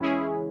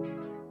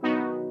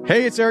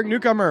Hey, it's Eric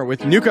Newcomer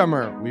with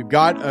Newcomer. We've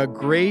got a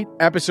great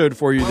episode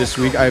for you this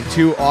week. I have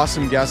two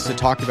awesome guests to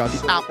talk about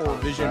the Apple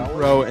Vision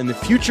Pro and the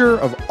future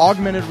of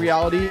augmented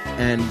reality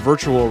and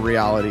virtual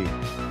reality.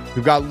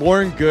 We've got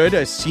Lauren Goode,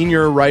 a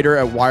senior writer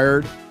at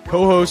Wired,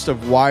 co-host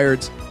of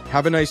Wired's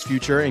Have a Nice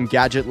Future and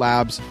Gadget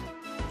Labs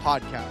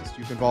podcast.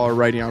 You can follow her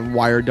writing on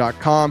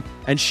wired.com.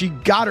 And she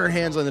got her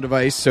hands on the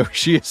device, so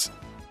she is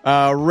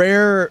a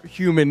rare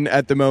human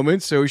at the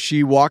moment. So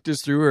she walked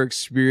us through her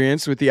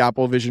experience with the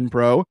Apple Vision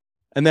Pro.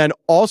 And then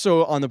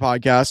also on the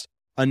podcast,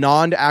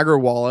 Anand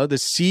Agarawala, the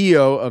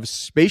CEO of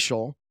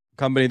Spatial, a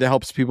company that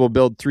helps people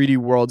build 3D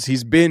worlds.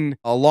 He's been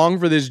along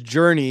for this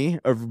journey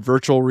of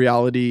virtual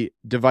reality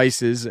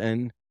devices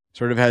and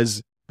sort of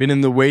has been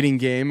in the waiting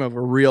game of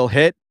a real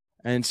hit.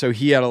 And so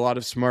he had a lot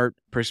of smart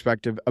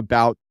perspective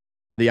about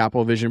the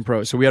Apple Vision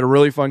Pro. So we had a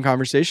really fun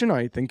conversation.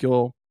 I think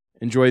you'll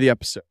enjoy the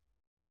episode.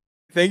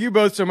 Thank you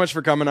both so much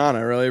for coming on.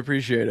 I really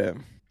appreciate it.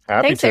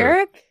 Thanks,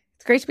 Eric.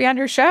 It's great to be on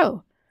your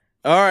show.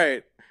 All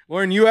right.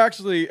 Lauren, you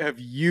actually have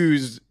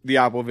used the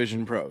Apple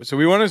Vision Pro. So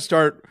we want to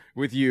start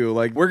with you.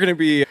 Like, we're going to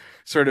be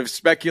sort of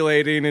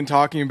speculating and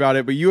talking about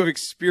it, but you have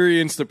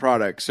experienced the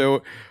product.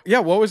 So yeah,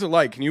 what was it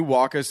like? Can you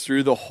walk us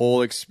through the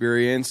whole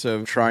experience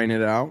of trying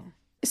it out?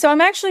 So I'm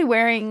actually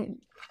wearing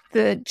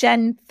the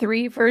Gen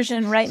 3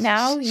 version right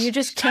now. You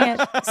just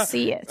can't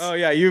see it. Oh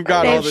yeah, you've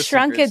got all this. They've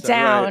shrunk it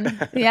down.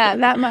 Right? Yeah,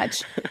 that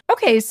much.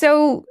 Okay,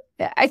 so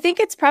I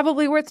think it's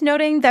probably worth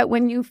noting that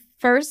when you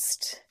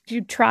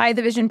try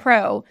the Vision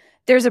Pro,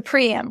 there's a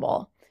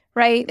preamble,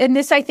 right? And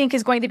this, I think,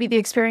 is going to be the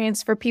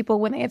experience for people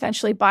when they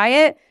eventually buy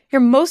it.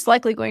 You're most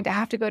likely going to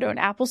have to go to an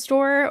Apple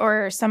store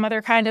or some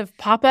other kind of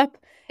pop-up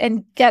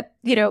and get,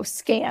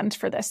 scanned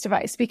for this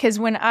device. Because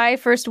when I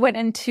first went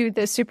into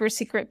the super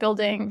secret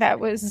building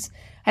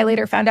I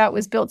later found out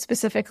was built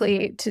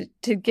specifically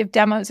to give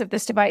demos of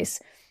this device,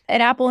 an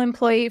Apple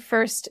employee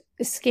first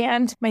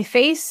scanned my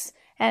face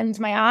and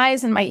my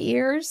eyes and my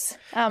ears.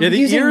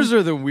 Ears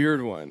are the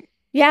weird one.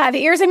 Yeah, the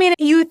ears,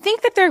 you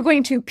think that they're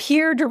going to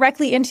peer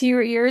directly into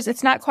your ears.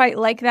 It's not quite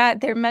like that.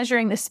 They're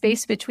measuring the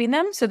space between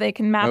them so they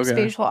can map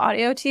spatial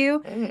audio to you.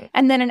 Mm.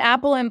 And then an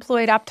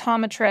Apple-employed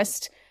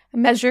optometrist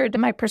measured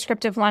my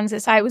prescriptive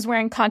lenses. I was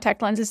wearing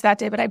contact lenses that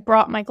day, but I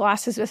brought my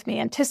glasses with me,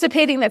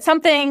 anticipating that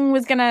something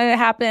was going to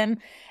happen.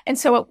 And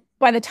so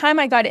by the time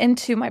I got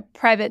into my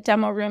private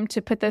demo room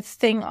to put the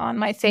thing on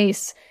my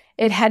face,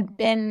 it had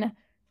been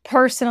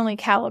personally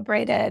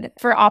calibrated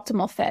for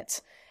optimal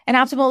fit. And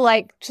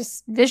optimal,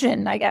 just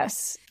vision, I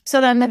guess.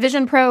 So then the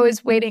Vision Pro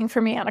is waiting for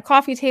me on a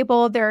coffee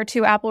table. There are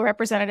two Apple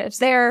representatives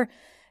there.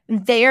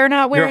 They are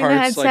not wearing a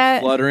headset. Your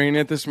heart's fluttering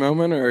at this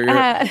moment? Or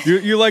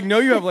you know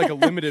you have a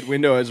limited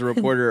window as a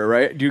reporter,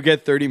 right? Do you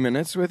get 30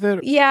 minutes with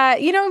it? Yeah,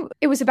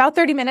 it was about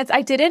 30 minutes.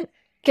 I didn't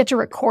get to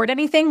record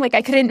anything.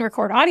 I couldn't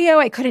record audio.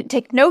 I couldn't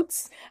take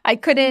notes. I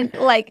couldn't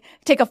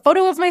take a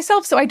photo of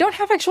myself. So I don't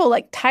have actual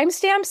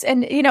timestamps.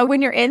 And,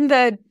 when you're in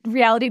the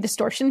reality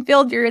distortion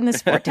field, you're in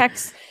this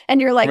vortex and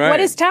you're like, right.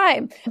 What is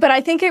time? But I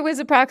think it was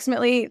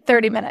approximately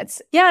 30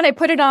 minutes. Yeah. And I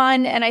put it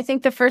on. And I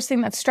think the first thing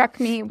that struck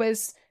me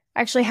was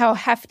actually how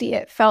hefty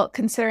it felt,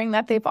 considering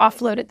that they've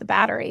offloaded the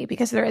battery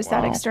because there is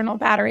that external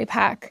battery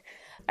pack.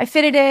 I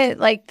fitted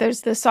it,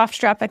 there's the soft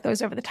strap that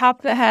goes over the top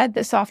of the head,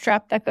 the soft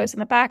strap that goes in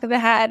the back of the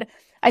head.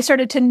 I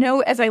started to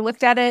note as I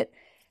looked at it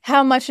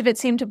how much of it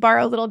seemed to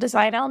borrow little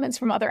design elements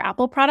from other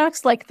Apple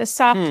products, like the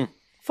soft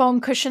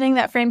foam cushioning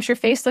that frames your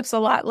face looks a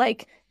lot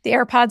like the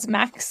AirPods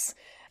Max,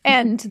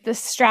 and the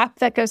strap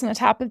that goes on the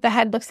top of the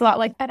head looks a lot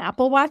like an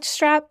Apple Watch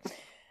strap.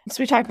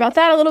 So we talked about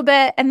that a little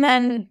bit, and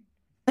then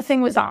the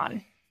thing was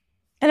on.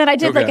 And then I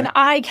did an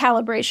eye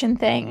calibration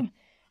thing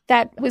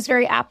that was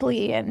very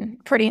aptly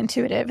and pretty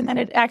intuitive. And then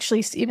it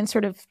actually even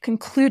sort of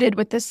concluded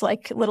with this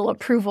little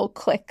approval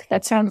click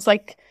that sounds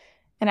like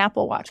an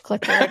Apple Watch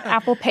click or an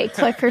Apple Pay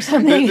click or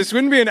something. This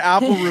wouldn't be an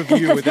Apple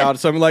review without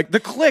something the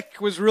click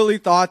was really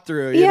thought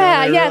through.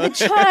 The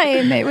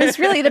chime. It was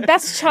really the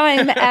best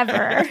chime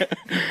ever.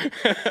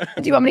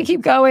 Do you want me to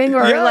keep going?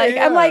 Or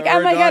I'm like, oh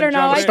my God, or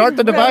no. Start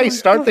the device,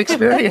 start the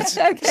experience.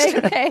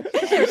 Okay.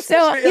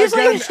 So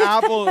usually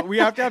Apple, we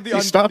have to have the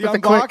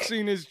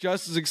unboxing is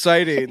just as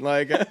exciting.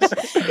 Usually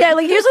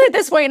at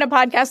this point in a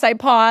podcast, I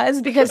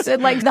pause because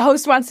the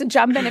host wants to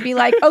jump in and be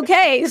like,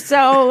 okay,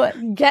 so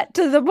get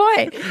to the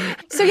point.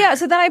 So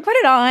then I put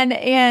it on,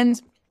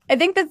 and I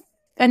think that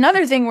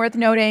another thing worth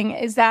noting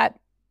is that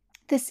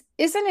this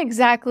isn't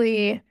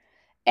exactly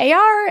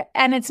AR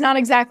and it's not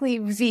exactly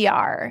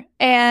VR.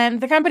 And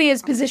the company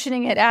is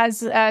positioning it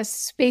as a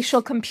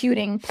spatial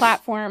computing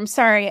platform.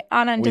 Sorry,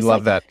 Anand is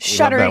love that.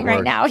 Shuddering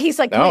right now. He's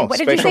like, wait, what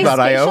did you say?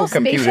 Spatial.io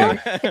computing.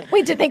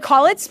 Wait, did they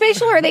call it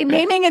spatial? Or are they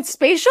naming it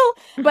spatial?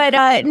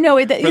 But no,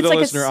 it's for the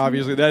listener,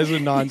 obviously, that is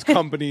Anand's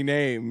company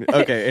name.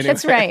 Okay, anyway.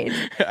 That's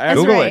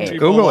right.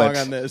 Google it.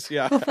 On this,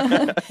 yeah.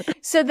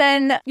 So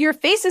then your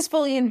face is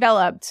fully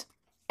enveloped.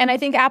 And I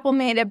think Apple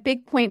made a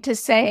big point to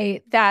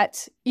say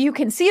that you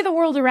can see the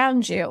world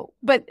around you,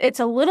 but it's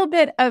a little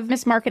bit of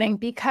mismarketing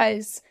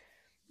because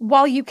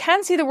while you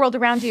can see the world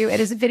around you, it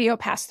is a video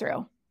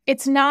pass-through.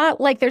 It's not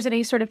like there's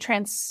any sort of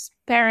transparency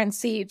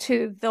transparency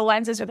to the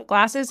lenses or the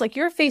glasses. Like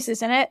your face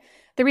is in it.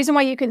 The reason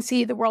why you can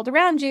see the world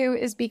around you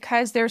is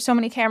because there are so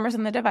many cameras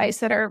in the device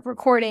that are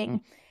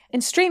recording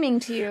and streaming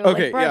to you,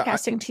 like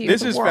broadcasting to you.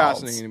 This is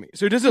fascinating to me.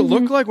 So does it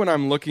look like when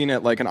I'm looking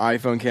at like an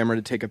iPhone camera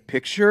to take a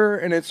picture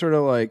and it's sort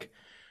of like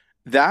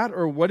that,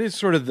 or what is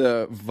sort of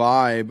the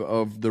vibe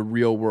of the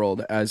real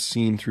world as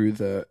seen through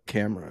the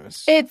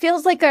cameras? It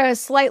feels like a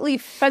slightly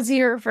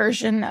fuzzier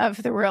version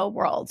of the real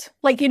world.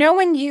 Like, you know,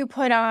 when you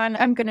put on,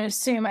 I'm going to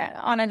assume,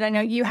 Anand, I know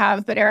you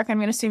have, but Eric, I'm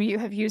going to assume you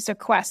have used a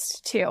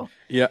Quest too.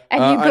 Yeah.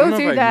 And you go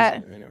through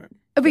that. Anyway.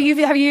 But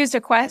have you used a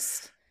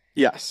Quest?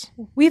 Yes.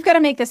 We've got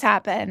to make this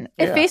happen.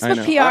 If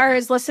Facebook PR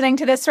is listening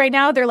to this right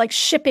now, they're like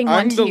shipping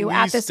one to you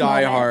at this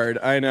moment. I'm the least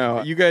diehard. I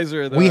know. You guys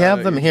are the We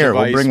have them here.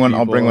 We'll bring one.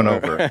 I'll bring one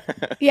over.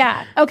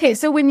 Yeah. Okay.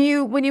 So when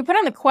you put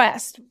on the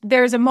Quest,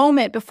 there's a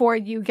moment before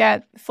you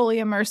get fully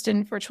immersed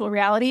in virtual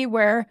reality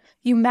where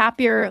you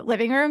map your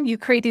living room. You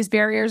create these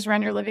barriers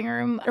around your living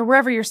room or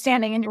wherever you're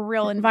standing in your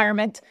real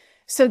environment,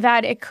 so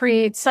that it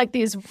creates like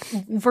these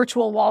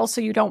virtual walls so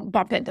you don't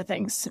bump into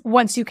things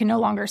once you can no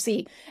longer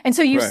see. And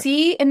so you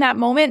see in that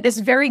moment this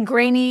very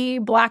grainy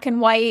black and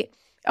white,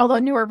 although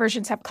newer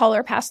versions have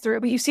color pass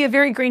through, but you see a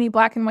very grainy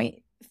black and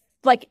white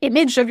like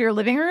image of your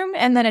living room,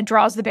 and then it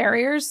draws the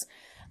barriers.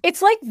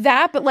 It's like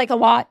that, but like a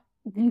lot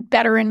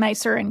better and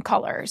nicer in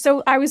color.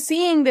 So I was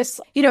seeing this,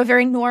 you know,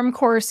 very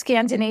normcore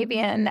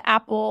Scandinavian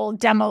Apple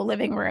demo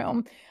living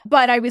room,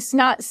 but I was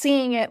not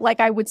seeing it like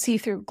I would see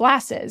through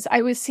glasses.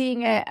 I was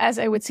seeing it as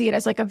I would see it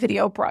as like a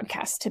video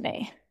broadcast to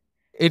me.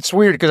 It's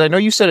weird because I know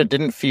you said it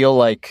didn't feel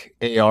like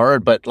AR,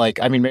 but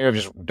like, I mean, maybe I've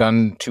just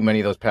done too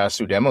many of those past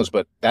through demos,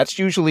 but that's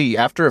usually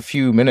after a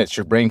few minutes,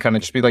 your brain kind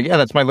of just be like, yeah,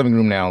 that's my living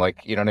room now. Like,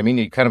 you know what I mean?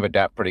 You kind of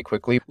adapt pretty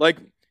quickly. Like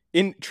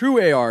in true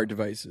AR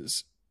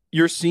devices,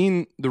 you're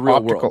seeing the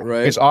real world,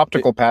 right? It's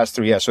optical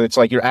pass-through, yeah. So it's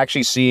like you're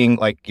actually seeing,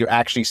 like, your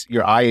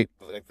eye,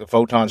 like the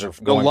photons are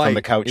going from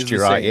the couch to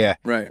your eye. Yeah,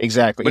 right.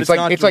 Exactly. But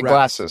it's like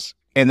glasses.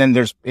 And then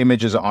there's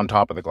images on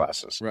top of the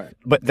glasses. Right.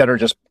 But that are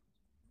just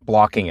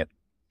blocking it.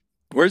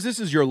 Whereas this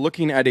is you're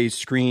looking at a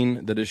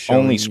screen that is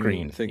showing only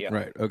screen. Yeah.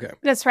 Right, okay.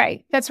 That's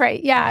right.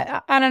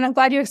 Yeah, and I'm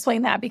glad you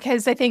explained that,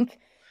 because I think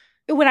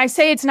when I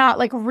say it's not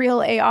like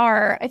real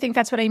AR, I think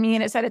that's what I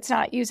mean, is that it's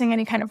not using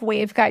any kind of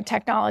waveguide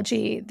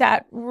technology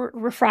that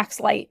refracts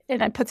light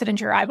and then puts it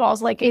into your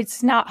eyeballs. Like,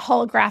 it's not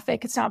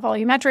holographic, it's not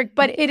volumetric,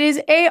 but it is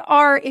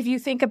AR if you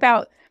think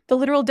about the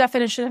literal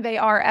definition of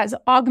AR as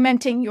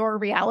augmenting your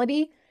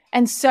reality.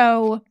 And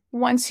so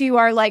once you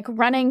are like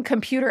running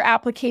computer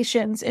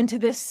applications into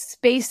this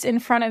space in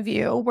front of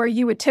you where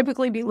you would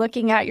typically be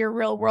looking at your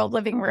real world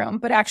living room,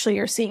 but actually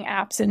you're seeing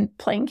apps and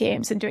playing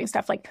games and doing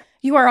stuff, like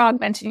you are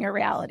augmenting your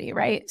reality,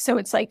 right? So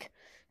it's like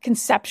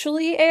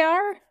conceptually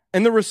AR.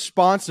 And the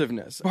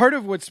responsiveness. Part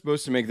of what's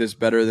supposed to make this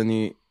better than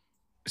the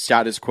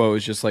status quo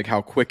is just like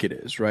how quick it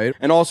is, right?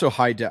 And also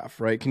high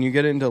def, right? Can you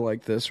get into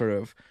like the sort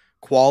of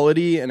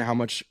quality and how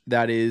much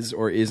that is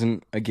or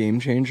isn't a game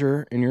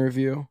changer in your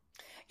view?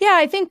 Yeah,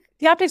 I think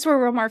the optics were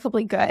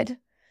remarkably good.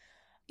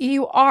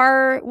 You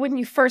are, when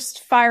you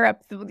first fire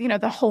up,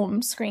 the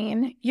home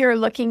screen, you're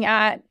looking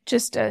at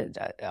just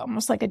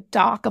almost like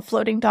a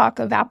floating dock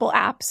of Apple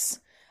apps.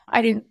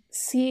 I didn't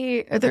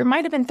see, there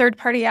might have been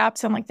third-party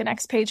apps on like the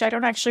next page. I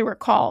don't actually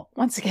recall.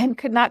 Once again,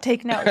 could not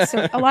take notes.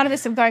 So a lot of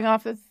this I'm going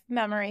off of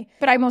memory.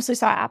 But I mostly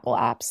saw Apple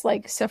apps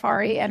like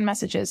Safari and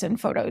Messages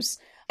and Photos.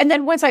 And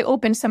then once I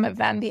opened some of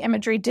them, the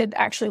imagery did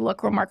actually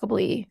look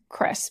remarkably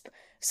crisp.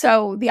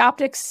 So the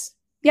optics,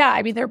 yeah,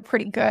 I mean, they're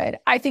pretty good.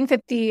 I think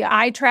that the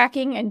eye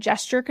tracking and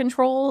gesture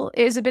control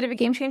is a bit of a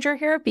game changer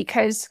here,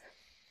 because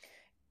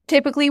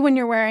typically when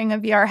you're wearing a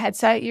VR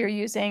headset, you're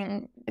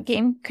using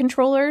game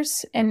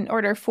controllers in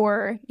order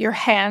for your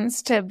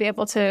hands to be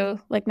able to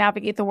like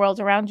navigate the world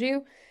around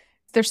you.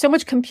 There's so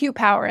much compute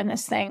power in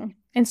this thing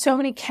and so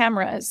many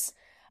cameras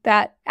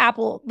that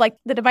Apple, like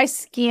the device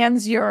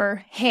scans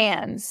your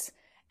hands.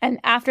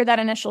 And after that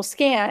initial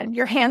scan,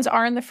 your hands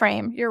are in the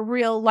frame, your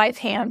real life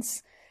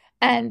hands.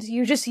 And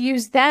you just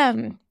use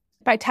them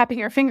by tapping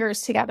your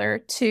fingers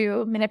together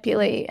to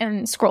manipulate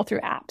and scroll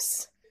through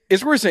apps.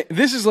 It's worth saying,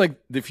 this is like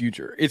the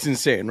future. It's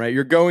insane, right?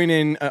 You're going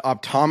in,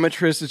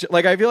 optometrists.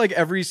 Like, I feel like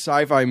every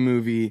sci-fi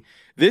movie,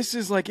 this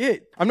is like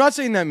it. I'm not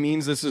saying that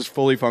means this is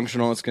fully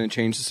functional. It's going to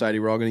change society.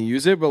 We're all going to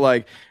use it. But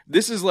like,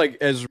 this is like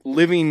as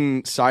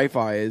living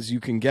sci-fi as you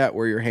can get,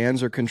 where your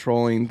hands are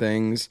controlling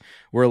things,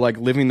 where like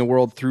living the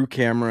world through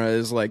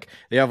cameras. Like,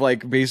 they have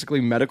like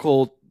basically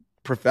medical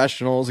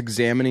professionals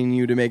examining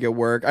you to make it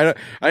work.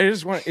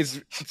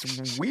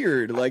 It's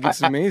weird. Like,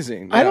 it's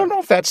amazing. I don't know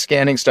if that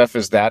scanning stuff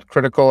is that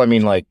critical. I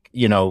mean, like,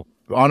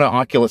 on an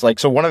Oculus, like,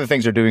 so one of the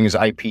things they're doing is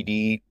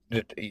IPD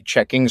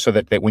checking so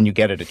that when you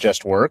get it, it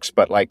just works.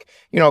 But like,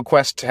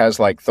 Quest has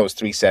like those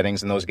 3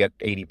 settings and those get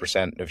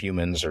 80% of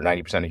humans or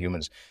 90% of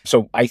humans.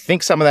 So I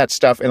think some of that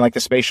stuff, and like the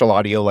spatial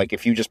audio, like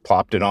if you just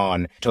plopped it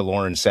on to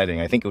Lauren's setting,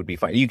 I think it would be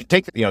fine. You could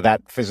take,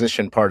 that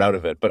physician part out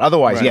of it. But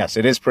otherwise, right. Yes,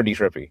 it is pretty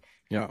trippy.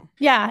 Yeah.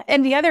 Yeah.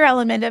 And the other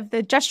element of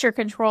the gesture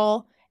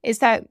control is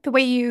that the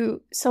way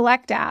you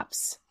select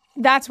apps,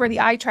 that's where the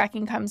eye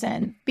tracking comes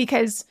in,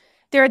 because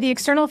There are the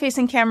external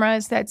facing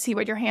cameras that see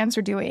what your hands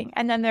are doing.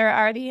 And then there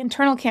are the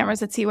internal cameras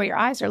that see what your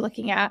eyes are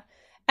looking at.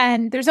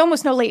 And there's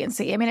almost no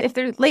latency. I mean, if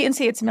there's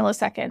latency, it's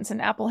milliseconds.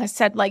 And Apple has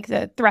said like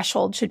the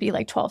threshold should be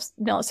like 12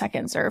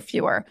 milliseconds or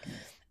fewer.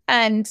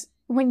 And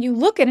when you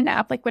look at an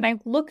app, like when I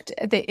looked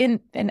at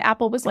and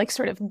Apple was like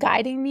sort of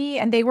guiding me,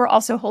 and they were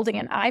also holding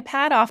an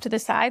iPad off to the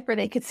side where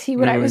they could see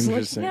what I was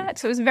looking at.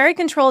 So it was a very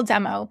controlled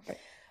demo.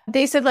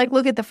 They said like,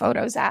 look at the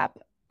Photos app.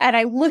 And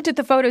I looked at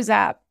the Photos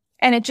app,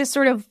 and it just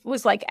sort of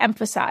was like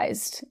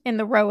emphasized in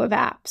the row of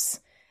apps.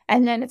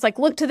 And then it's like,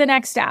 look to the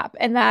next app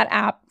and that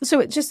app. So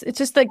it's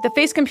just like the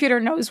face computer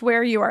knows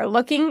where you are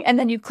looking, and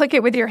then you click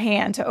it with your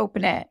hand to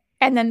open it.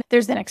 And then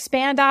there's an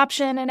expand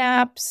option in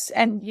apps,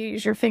 and you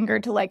use your finger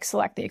to like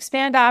select the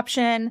expand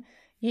option.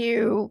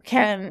 You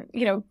can,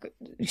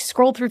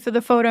 scroll through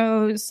the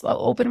photos,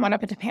 open one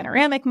up into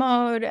panoramic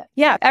mode.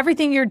 Yeah,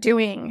 everything you're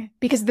doing,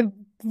 because the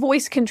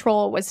voice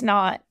control was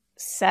not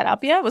set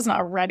up yet, was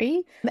not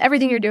ready.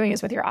 Everything you're doing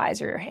is with your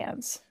eyes or your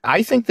hands.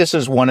 I think this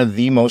is one of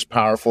the most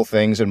powerful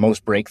things and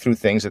most breakthrough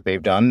things that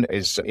they've done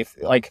is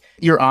if like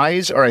your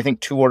eyes are, I think,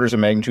 2 orders of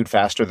magnitude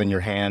faster than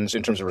your hands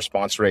in terms of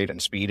response rate and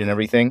speed and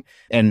everything.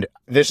 And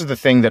this is the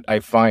thing that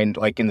I find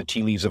like in the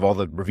tea leaves of all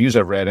the reviews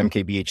I've read,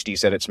 MKBHD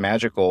said it's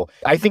magical.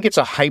 I think it's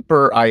a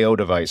hyper IO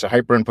device, a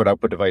hyper input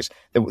output device.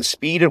 The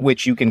speed at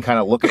which you can kind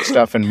of look at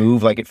stuff and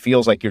move, like it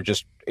feels like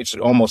it's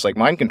almost like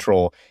mind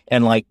control.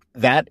 And like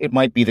that, it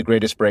might be the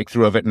greatest breakthrough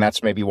of it, and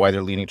that's maybe why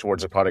they're leaning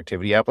towards the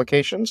productivity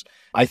applications.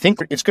 I think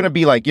it's going to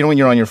be like, when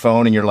you're on your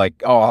phone and you're like,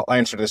 oh, I'll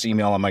answer this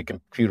email on my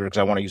computer because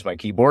I want to use my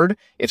keyboard.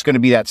 It's going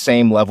to be that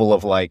same level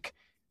of like,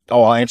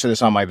 oh, I'll answer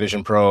this on my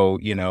Vision Pro,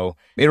 It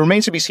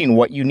remains to be seen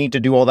what you need to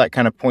do all that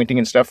kind of pointing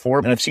and stuff for.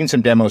 And I've seen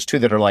some demos too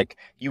that are like,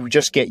 you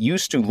just get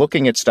used to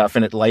looking at stuff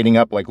and it lighting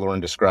up like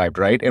Lauren described,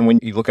 right? And when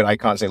you look at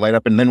icons, they light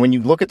up. And then when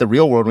you look at the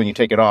real world, when you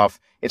take it off,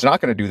 it's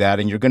not going to do that.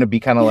 And you're going to be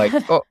kind of like,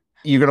 oh,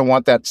 you're going to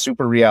want that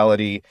super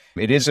reality.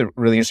 It is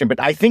really interesting. But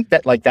I think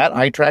that like that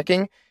eye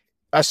tracking,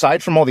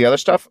 aside from all the other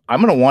stuff,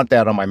 I'm going to want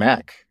that on my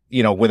Mac,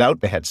 without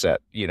the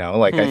headset,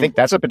 I think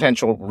that's a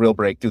potential real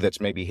breakthrough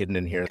that's maybe hidden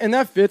in here. And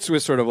that fits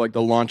with sort of like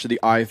the launch of the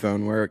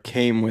iPhone, where it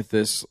came with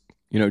this,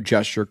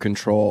 gesture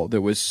control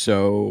that was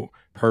so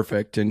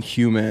perfect and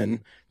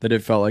human that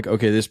it felt like,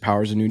 okay, this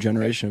powers a new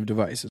generation of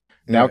devices.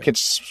 Now kids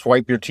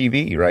swipe your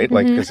TV, right?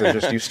 Like, because they're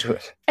just used to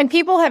it. And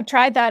people have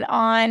tried that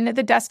on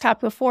the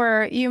desktop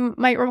before. You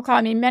might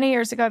recall, many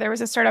years ago, there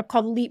was a startup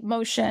called Leap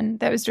Motion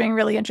that was doing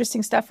really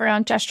interesting stuff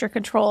around gesture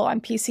control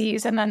on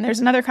PCs. And then there's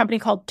another company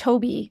called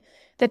Tobii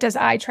that does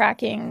eye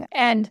tracking.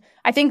 And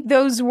I think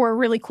those were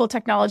really cool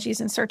technologies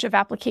in search of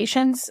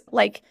applications.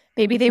 Like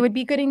maybe they would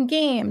be good in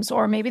games,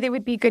 or maybe they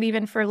would be good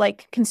even for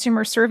like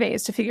consumer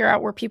surveys to figure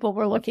out where people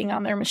were looking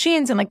on their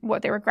machines and like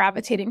what they were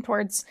gravitating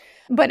towards.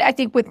 But I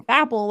think with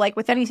Apple, like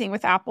with anything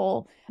with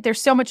Apple,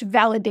 there's so much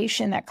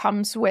validation that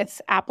comes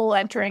with Apple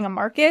entering a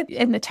market,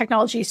 and the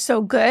technology is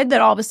so good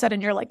that all of a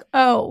sudden you're like,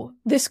 oh,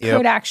 this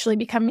could actually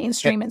become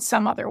mainstream in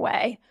some other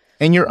way.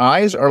 And your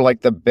eyes are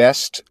like the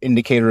best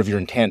indicator of your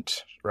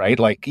intent, right?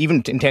 Like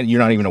even intent you're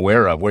not even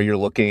aware of, where you're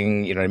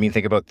looking, you know what I mean?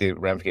 Think about the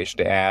ramification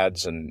to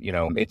ads and,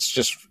 it's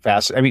just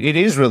fast. I mean, it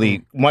is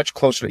really much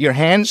closer. Your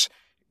hands,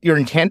 your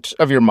intent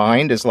of your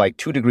mind is like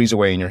 2 degrees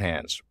away in your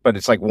hands, but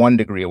it's like 1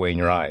 degree away in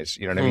your eyes.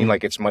 You know what I mean?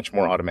 Like it's much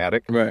more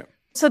automatic. Right.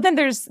 So then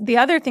there's the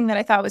other thing that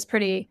I thought was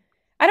pretty,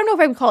 I don't know if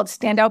I would call it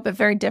standout, but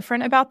very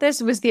different about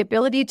this was the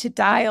ability to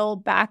dial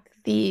back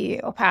the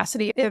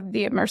opacity of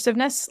the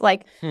immersiveness.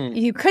 Like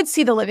you could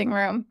see the living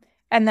room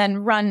and then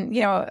run,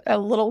 a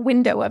little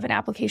window of an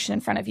application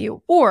in front of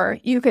you, or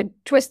you could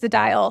twist the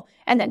dial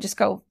and then just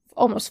go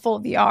almost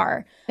full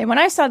VR. And when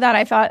I saw that,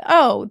 I thought,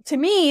 oh, to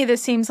me,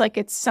 this seems like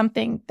it's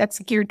something that's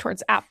geared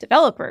towards app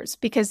developers,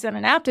 because then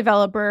an app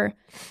developer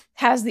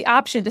has the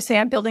option to say,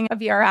 I'm building a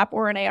VR app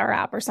or an AR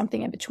app or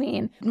something in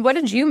between. What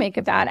did you make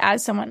of that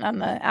as someone on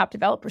the app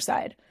developer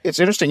side? It's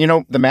interesting.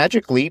 The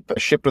Magic Leap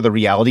shipped with a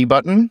reality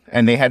button,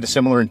 and they had a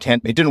similar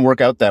intent. It didn't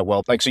work out that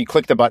well. Like, so you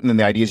click the button and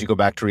the idea is you go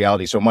back to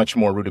reality. So much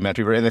more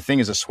rudimentary. And the thing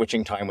is, the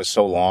switching time was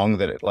so long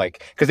that it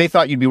because they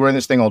thought you'd be wearing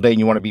this thing all day and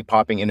you want to be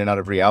popping in and out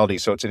of reality.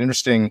 So it's an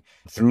interesting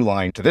through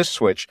line to this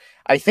switch.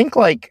 I think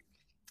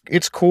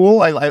it's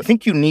cool. I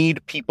think you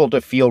need people to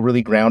feel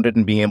really grounded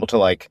and being able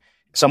to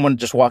someone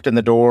just walked in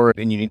the door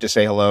and you need to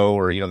say hello,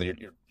 or, your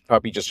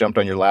puppy just jumped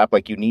on your lap.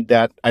 Like, you need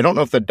that. I don't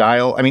know if the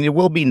dial, it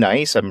will be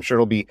nice. I'm sure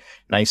it'll be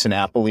nice and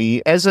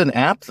Apple-y. As an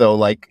app,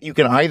 though, you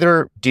can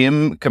either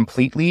dim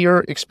completely your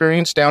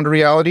experience down to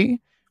reality,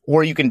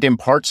 or you can dim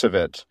parts of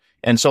it.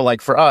 And so,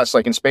 for us,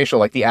 in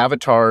spatial, the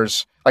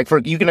avatars,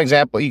 you can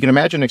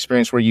imagine an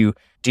experience where you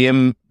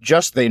dim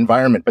just the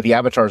environment, but the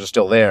avatars are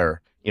still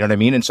there. You know what I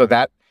mean? And so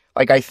that,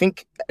 I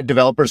think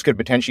developers could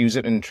potentially use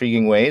it in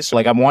intriguing ways. So,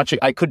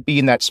 I could be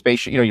in that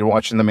spaceship, you're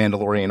watching The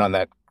Mandalorian on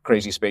that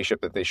crazy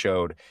spaceship that they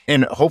showed.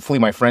 And hopefully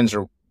my friends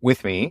are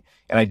with me,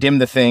 and I dim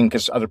the thing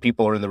because other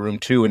people are in the room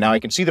too, and now I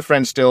can see the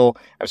friend still.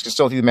 I can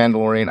still see the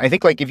Mandalorian. I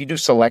think like if you do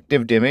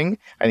selective dimming,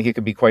 I think it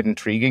could be quite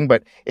intriguing,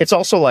 but it's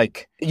also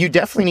like you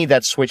definitely need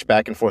that switch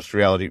back and forth to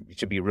reality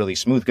to be really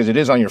smooth because it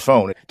is on your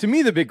phone. To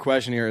me, the big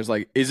question here is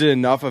like, is it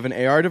enough of an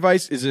AR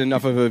device? Is it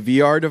enough of a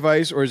VR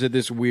device? Or is it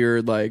this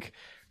weird like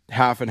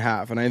half and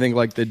half? And I think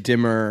like the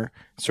dimmer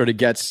sort of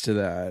gets to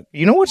that.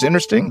 You know what's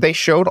interesting? They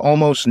showed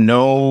almost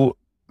no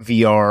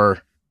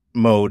VR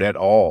mode at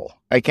all.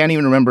 I can't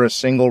even remember a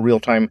single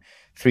real-time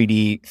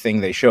 3D thing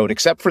they showed,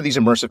 except for these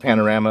immersive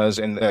panoramas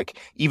and like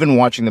even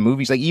watching the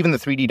movies, like even the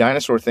 3D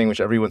dinosaur thing,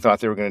 which everyone thought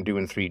they were going to do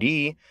in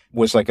 3D,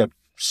 was like a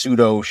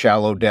pseudo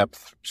shallow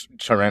depth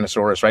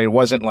Tyrannosaurus, right? It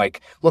wasn't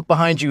like, look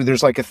behind you,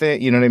 there's like a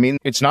thing, you know what I mean?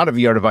 It's not a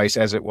VR device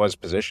as it was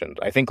positioned.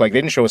 I think like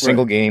they didn't show a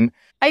single game.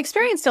 I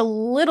experienced a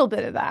little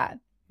bit of that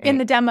in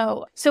the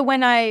demo. So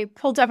when I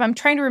pulled up, I'm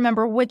trying to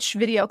remember which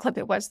video clip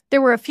it was. There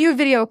were a few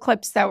video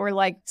clips that were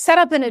like set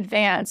up in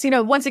advance. You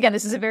know, once again,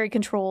 this is a very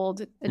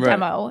controlled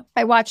demo.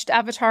 I watched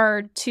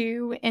Avatar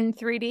 2 in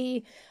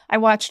 3D. I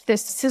watched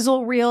this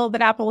sizzle reel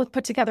that Apple had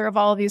put together of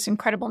all of these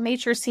incredible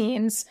nature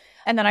scenes.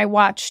 And then I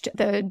watched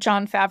the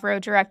Jon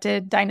Favreau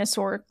directed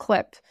dinosaur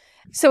clip.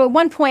 So at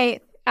one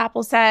point,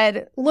 Apple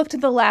said, look to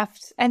the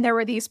left, and there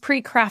were these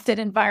pre-crafted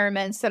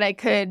environments that I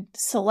could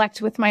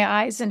select with my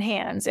eyes and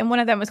hands. And one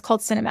of them was called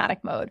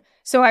cinematic mode.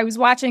 So I was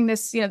watching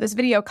this, this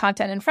video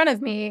content in front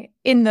of me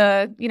in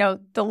the,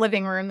 the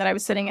living room that I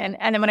was sitting in.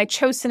 And then when I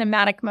chose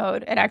cinematic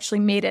mode, it actually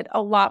made it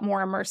a lot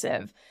more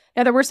immersive.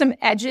 Now, there were some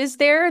edges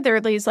there. There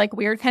are these like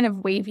weird kind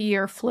of wavy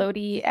or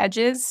floaty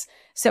edges.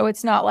 So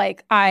it's not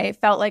like I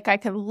felt like I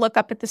could look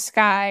up at the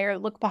sky or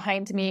look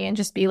behind me and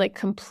just be like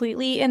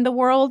completely in the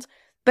world.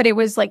 But it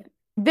was like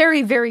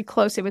very, very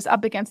close. It was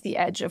up against the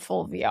edge of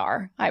full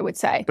VR, I would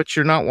say. But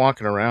you're not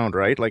walking around,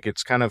 right? Like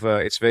it's kind of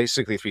it's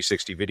basically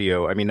 360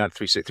 video. I mean, not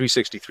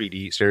 360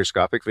 3D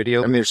stereoscopic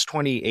video. I mean, there's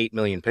 28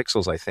 million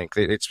pixels, I think.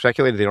 It's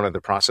speculated they don't have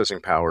the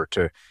processing power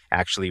to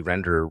actually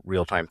render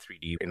real-time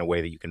 3D in a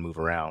way that you can move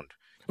around.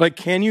 Like,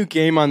 can you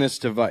game on this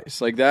device?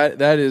 Like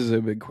that is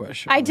a big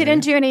question. I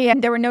didn't do any,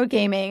 there were no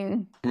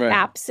gaming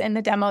apps in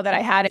the demo that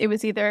I had. It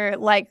was either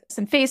like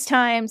some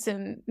FaceTime,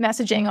 some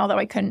messaging, although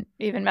I couldn't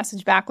even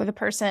message back with a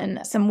person,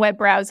 some web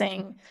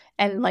browsing,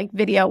 and like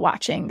video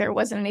watching. There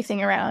wasn't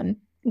anything around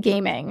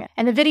gaming.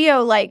 And the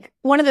video, like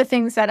one of the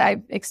things that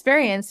I've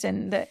experienced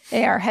in the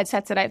AR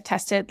headsets that I've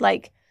tested,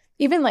 like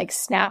even like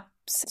Snap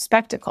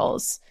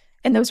spectacles,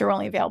 and those are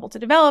only available to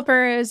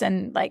developers,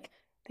 and like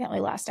they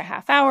only last a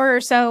half hour or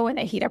so and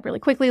they heat up really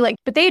quickly.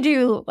 But they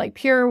do like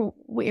pure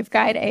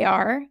waveguide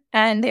AR,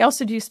 and they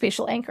also do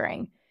spatial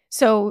anchoring.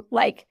 So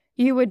like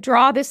you would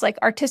draw this like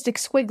artistic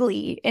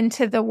squiggly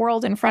into the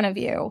world in front of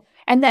you,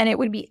 and then it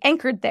would be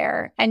anchored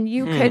there, and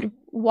you could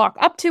walk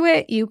up to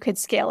it, you could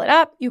scale it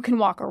up, you can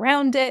walk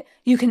around it,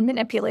 you can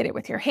manipulate it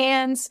with your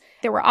hands.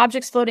 There were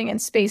objects floating in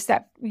space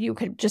that you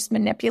could just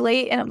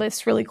manipulate in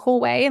this really cool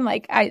way. And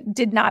like I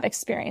did not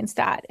experience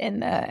that in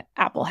the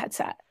Apple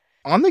headset.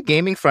 On the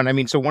gaming front, I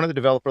mean, so one of the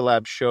developer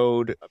labs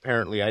showed,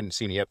 apparently I hadn't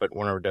seen it yet, but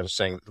one of our devs was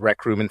saying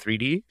Rec Room in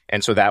 3D.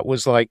 And so that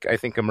was like, I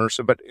think,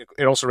 immersive. But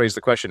it also raised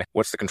the question,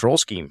 what's the control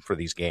scheme for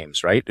these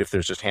games, right? If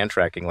there's just hand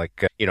tracking,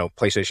 like,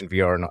 PlayStation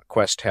VR and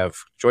Quest have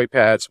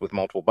joypads with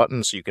multiple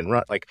buttons so you can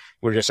run. Like,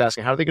 we're just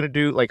asking, how are they going to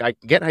do, like, I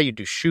get how you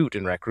do shoot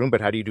in Rec Room,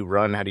 but how do you do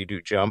run? How do you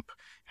do jump?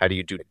 How do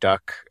you do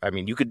duck? I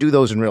mean, you could do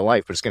those in real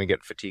life, but it's going to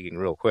get fatiguing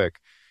real quick.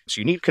 So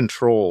you need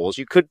controls.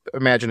 You could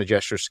imagine a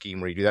gesture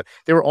scheme where you do that.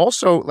 There were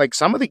also, like,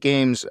 some of the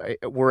games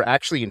were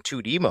actually in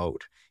 2D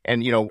mode.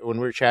 And, when we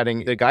were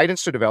chatting, the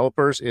guidance to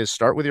developers is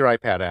start with your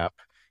iPad app.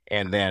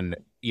 And then,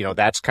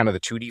 that's kind of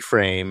the 2D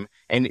frame.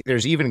 And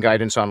there's even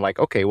guidance on like,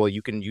 okay, well,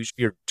 you can use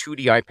your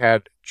 2D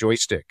iPad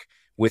joystick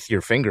with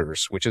your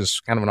fingers, which is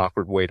kind of an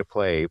awkward way to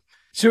play.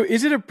 So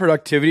is it a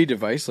productivity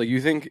device? Like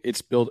you think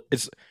it's built,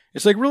 it's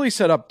like really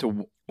set up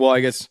to, well,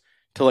 I guess,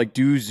 to like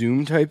do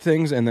Zoom type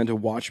things and then to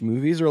watch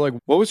movies? Or like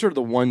what was sort of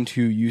the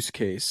 1-2 use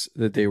case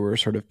that they were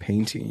sort of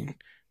painting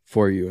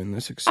for you in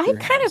this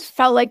experience? I kind of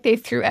felt like they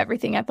threw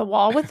everything at the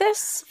wall with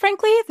this,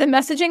 frankly. The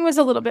messaging was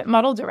a little bit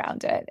muddled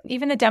around it.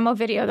 Even the demo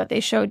video that they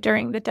showed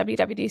during the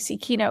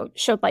WWDC keynote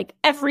showed like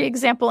every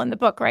example in the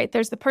book, right?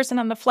 There's the person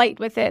on the flight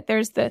with it.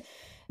 There's the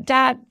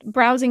dad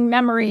browsing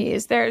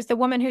memories. There's the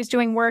woman who's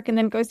doing work and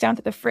then goes down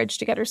to the fridge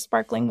to get her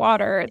sparkling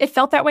water. It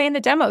felt that way in the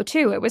demo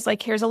too. It was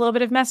like, here's a little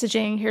bit of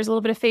messaging, here's a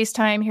little bit of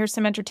FaceTime, here's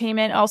some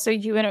entertainment. Also,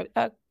 you and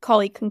a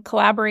colleague can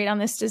collaborate on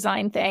this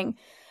design thing.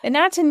 And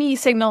that to me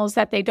signals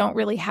that they don't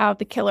really have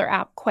the killer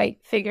app quite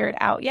figured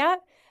out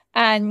yet.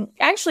 And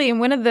actually, in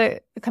one of the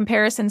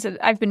comparisons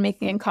that I've been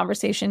making in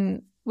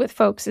conversation with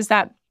folks is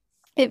that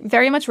it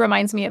very much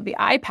reminds me of the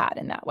iPad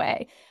in that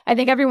way. I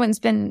think everyone's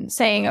been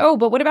saying, oh,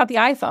 but what about the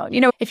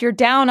iPhone? If you're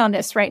down on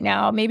this right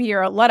now, maybe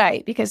you're a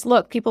Luddite because,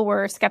 look, people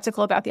were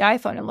skeptical about the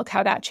iPhone and look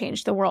how that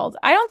changed the world.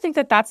 I don't think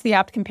that that's the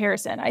apt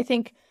comparison. I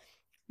think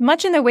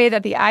much in the way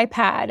that the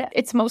iPad,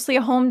 it's mostly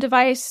a home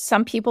device.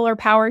 Some people are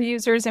power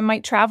users and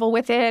might travel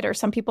with it, or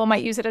some people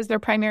might use it as their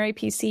primary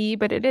PC,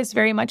 but it is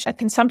very much a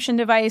consumption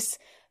device.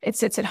 It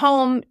sits at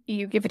home.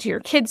 You give it to your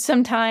kids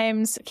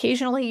sometimes.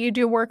 Occasionally you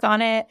do work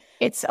on it.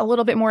 It's a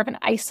little bit more of an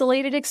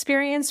isolated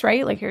experience,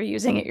 right? Like you're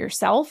using it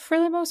yourself for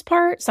the most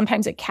part.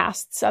 Sometimes it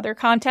casts other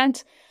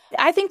content.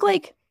 I think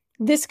like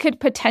this could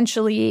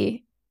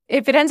potentially,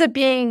 if it ends up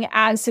being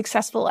as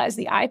successful as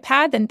the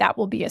iPad, then that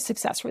will be a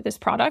success for this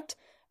product.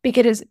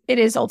 Because it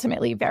is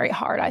ultimately very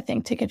hard, I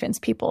think, to convince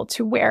people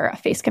to wear a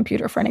face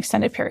computer for an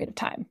extended period of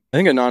time. I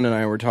think Anand and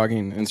I were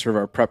talking in sort of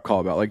our prep call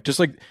about like just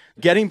like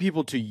getting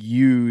people to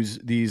use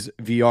these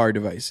VR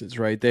devices,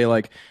 right? They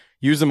like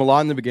use them a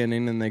lot in the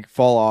beginning and they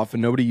fall off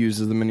and nobody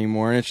uses them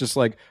anymore. And it's just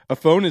like a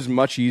phone is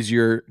much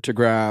easier to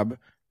grab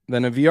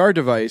than a VR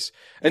device.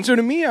 And so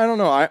to me, I don't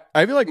know.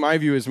 I feel like my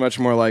view is much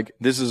more like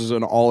this is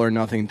an all or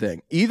nothing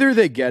thing. Either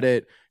they get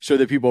it so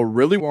that people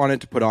really want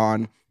it to put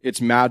on. It's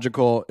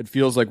magical. It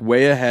feels like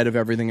way ahead of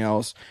everything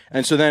else.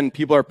 And so then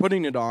people are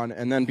putting it on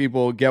and then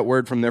people get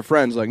word from their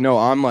friends like, no,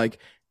 I'm like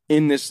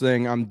in this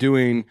thing. I'm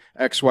doing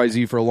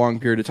XYZ for a long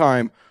period of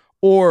time.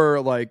 Or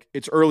like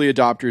it's early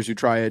adopters who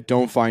try it,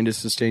 don't find a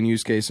sustained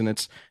use case, and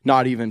it's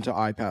not even to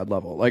iPad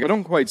level. Like I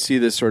don't quite see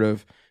this sort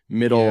of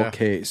middle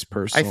case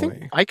personally. I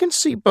think I can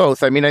see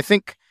both. I mean, I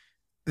think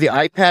the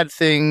iPad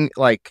thing,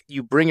 like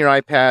you bring your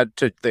iPad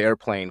to the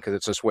airplane because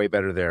it's just way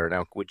better there.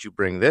 Now, would you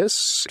bring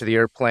this to the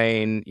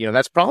airplane? You know,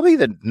 that's probably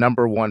the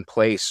number one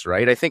place,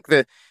 right? I think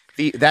that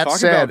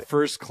Talk about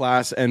first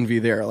class envy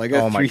there, like a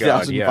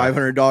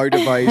 $3,500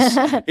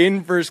 device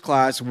in first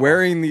class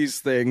wearing these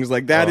things.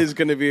 Like that is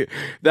going to be,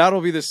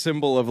 that'll be the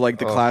symbol of like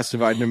the class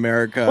divide in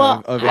America.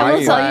 Well, I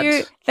will tell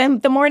you, then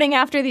the morning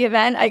after the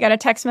event, I got a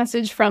text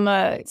message from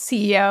a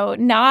CEO,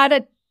 not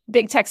a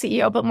big tech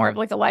CEO, but more of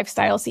like a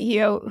lifestyle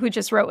CEO who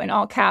just wrote in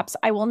all caps,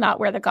 "I will not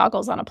wear the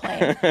goggles on a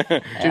plane."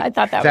 I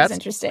thought that was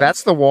interesting.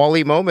 That's the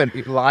Wall-E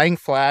moment, lying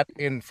flat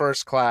in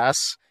first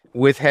class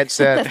with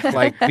headset,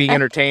 like being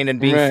entertained and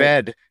being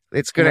fed.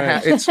 It's going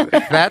to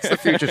that's the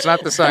future. It's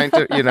not the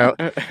scientific, you know.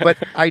 But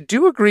I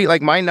do agree,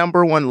 like my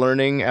number one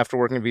learning after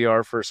working in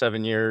VR for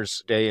 7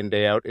 years, day in,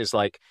 day out, is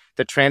like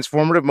the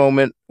transformative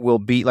moment will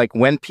be like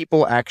when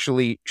people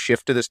actually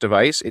shift to this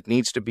device, it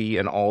needs to be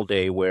an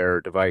all-day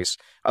wear device.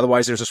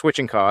 Otherwise, there's a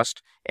switching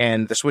cost,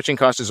 and the switching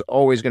cost is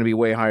always going to be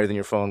way higher than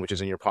your phone, which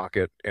is in your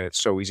pocket, and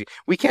it's so easy.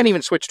 We can't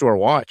even switch to our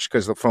watch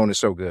because the phone is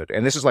so good.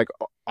 And this is like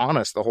on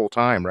us the whole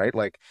time, right?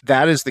 Like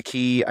that is the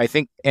key, I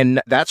think.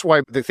 And that's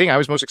why the thing I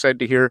was most excited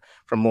to hear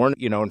from Lauren,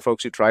 you know, and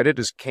folks who tried it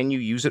is, can you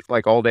use it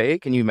like all day?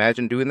 Can you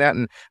imagine doing that?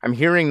 And I'm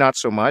hearing not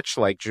so much.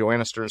 Like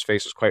Joanna Stern's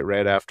face was quite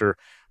red after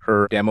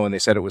her demo and they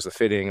said it was the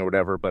fitting or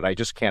whatever, but I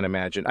just can't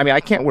imagine. I mean, I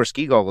can't wear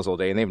ski goggles all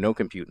day and they have no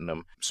compute in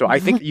them. So I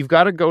think you've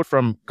got to go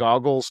from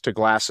goggles to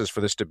glasses for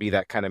this to be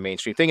that kind of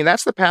mainstream thing. And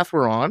that's the path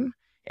we're on.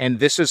 And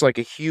this is like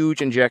a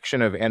huge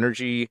injection of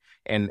energy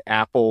and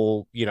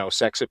Apple, you know,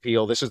 sex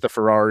appeal. This is the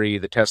Ferrari,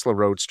 the Tesla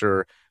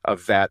Roadster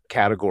of that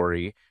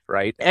category,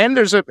 right? And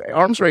there's an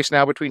arms race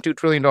now between $2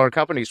 trillion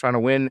companies trying to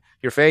win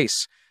your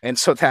face. And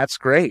so that's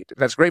great.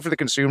 That's great for the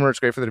consumer. It's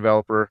great for the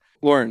developer.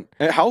 Lauren,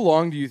 how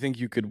long do you think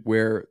you could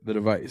wear the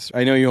device?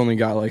 I know you only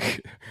got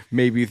like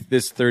maybe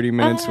this 30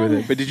 minutes with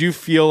it, but did you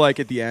feel like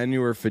at the end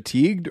you were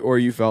fatigued or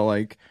you felt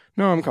like,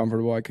 no, I'm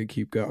comfortable, I could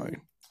keep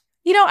going?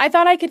 You know, I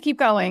thought I could keep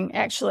going,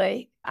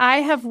 actually. I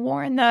have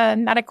worn the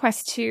Meta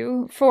Quest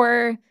 2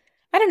 for,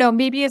 I don't know,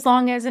 maybe as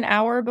long as an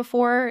hour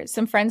before.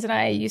 Some friends and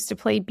I used to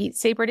play Beat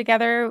Saber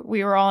together.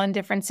 We were all in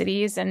different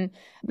cities and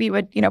we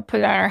would, you know,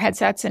 put on our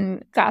headsets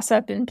and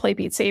gossip and play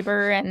Beat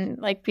Saber and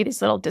like be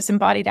these little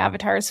disembodied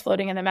avatars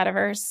floating in the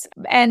metaverse.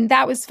 And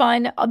that was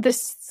fun. The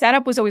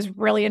setup was always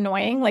really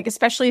annoying, like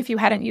especially if you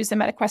hadn't used the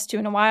Meta Quest 2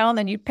 in a while and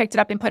then you picked it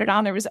up and put it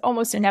on, there was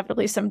almost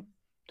inevitably some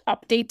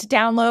update to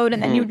download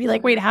and then you'd be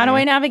like, wait, how do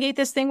I navigate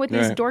this thing with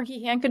these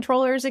dorky hand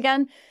controllers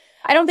again?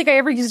 I don't think I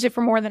ever used it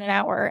for more than an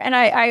hour. And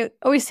I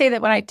always say that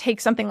when I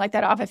take something like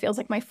that off, it feels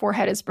like my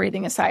forehead is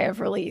breathing a sigh of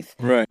relief.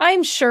 Right.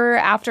 I'm sure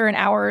after an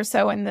hour or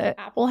so in the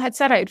Apple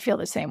headset, I would feel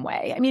the same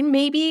way. I mean,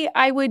 maybe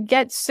I would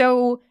get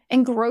so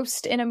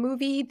engrossed in a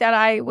movie that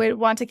I would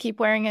want to keep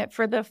wearing it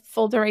for the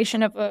full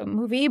duration of a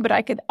movie. But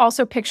I could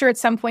also picture at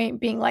some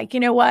point being like, you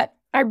know what?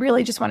 I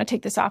really just want to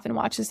take this off and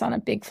watch this on a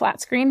big flat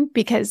screen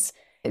because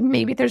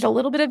maybe there's a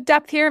little bit of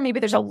depth here. Maybe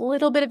there's a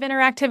little bit of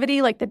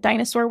interactivity, like the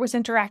dinosaur was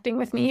interacting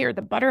with me or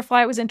the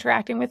butterfly was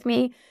interacting with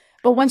me.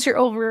 But once you're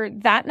over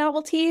that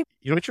novelty.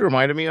 You know what you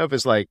reminded me of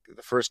is like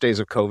the first days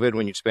of COVID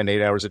when you'd spend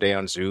 8 hours a day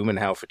on Zoom and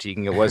how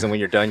fatiguing it was. And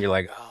when you're done, you're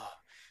like, oh,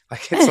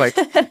 like it's like,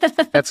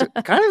 that's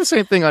kind of the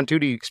same thing on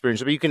 2D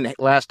experience, but you can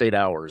last 8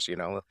 hours, you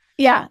know?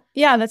 Yeah,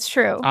 that's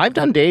true. I've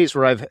done days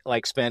where I've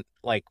like spent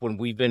like when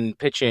we've been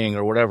pitching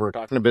or whatever,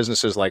 talking to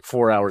businesses like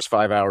 4 hours,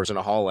 5 hours in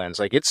a HoloLens.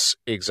 Like it's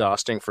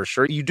exhausting for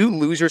sure. You do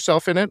lose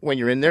yourself in it when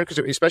you're in there, because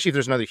especially if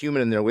there's another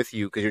human in there with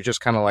you, because you're just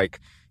kind of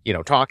like, you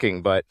know,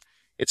 talking, but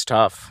it's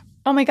tough.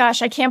 Oh my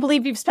gosh, I can't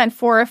believe you've spent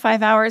 4 or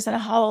 5 hours in a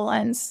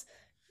HoloLens.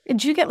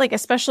 Did you get like a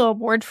special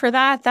award for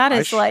that? That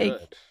is like,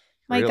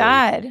 my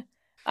God.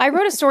 I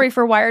wrote a story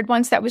for Wired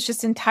once that was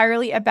just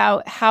entirely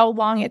about how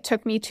long it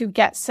took me to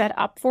get set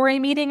up for a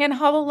meeting in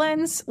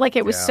HoloLens. Like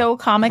it was so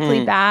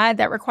comically bad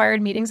that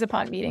required meetings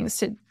upon meetings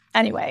to,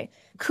 anyway,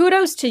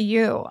 kudos to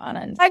you,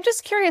 Anand. I'm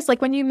just curious,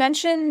 like when you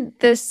mentioned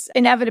this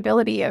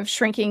inevitability of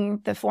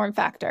shrinking the form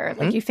factor,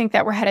 like you think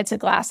that we're headed to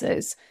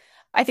glasses.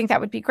 I think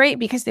that would be great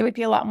because they would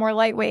be a lot more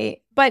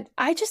lightweight. But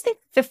I just think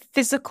the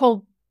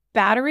physical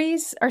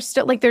batteries are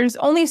still, like there's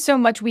only so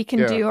much we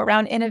can do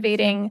around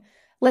innovating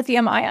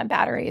lithium ion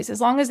batteries,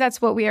 as long as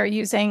that's what we are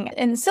using.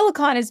 And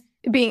silicon is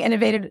being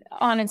innovated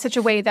on in such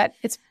a way that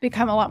it's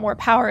become a lot more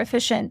power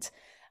efficient.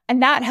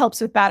 And that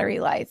helps with battery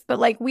life. But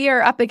like we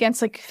are up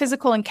against like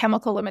physical and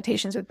chemical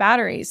limitations with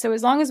batteries. So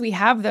as long as we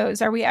have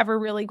those, are we ever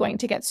really going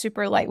to get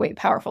super lightweight,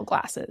 powerful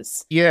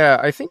glasses? Yeah,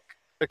 I think,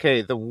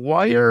 okay, the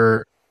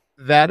wire,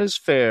 that is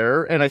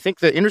fair. And I think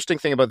the interesting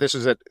thing about this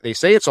is that they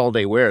say it's all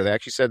day wear. They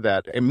actually said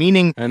that, and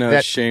meaning I know,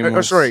 that,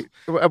 shameless. sorry.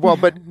 Well,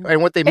 but,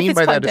 and what they mean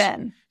by that is,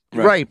 in.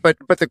 Right, but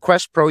the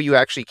Quest Pro you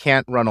actually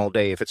can't run all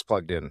day if it's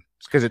plugged in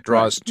because it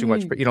draws too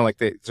much. You know, like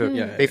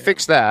they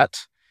fixed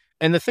that.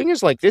 And the thing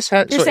is, like this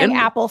has. You're saying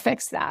Apple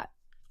fixed that,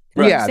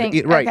 right?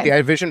 Yeah, right. Okay.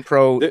 The Vision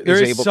Pro there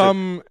is is able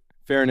some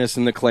fairness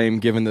in the claim,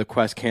 given the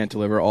Quest can't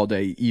deliver all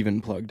day, even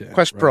plugged in.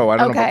 Quest Pro, I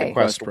don't know about the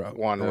Quest Quest Pro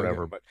 1 or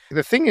whatever, but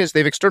the thing is,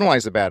 they've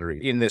externalized the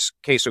battery in this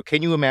case. So,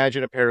 can you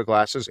imagine a pair of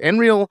glasses?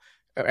 Nreal,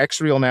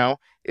 X-Real now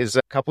is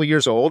a couple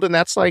years old, and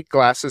that's like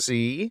Glasses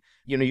E.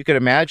 You know, you could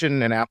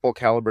imagine an Apple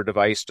caliber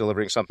device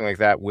delivering something like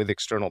that with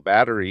external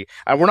battery.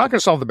 And we're not going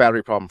to solve the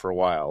battery problem for a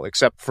while,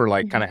 except for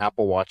like kind of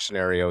Apple Watch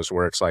scenarios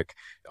where it's like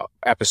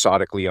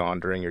episodically on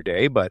during your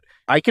day. But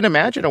I can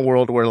imagine a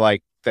world where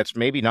like that's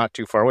maybe not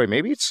too far away.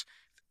 Maybe it's,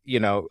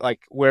 you know, like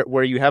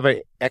where you have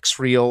a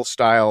X-Real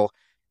style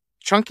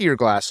chunkier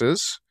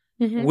glasses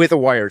with a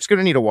wire. It's going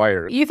to need a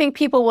wire. You think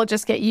people will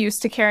just get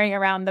used to carrying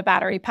around the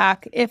battery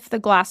pack if the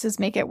glasses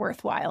make it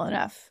worthwhile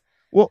enough?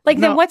 Well, like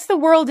then what's the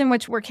world in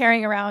which we're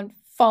carrying around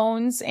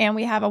phones and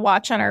we have a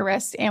watch on our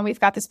wrist and we've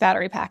got this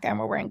battery pack and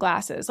we're wearing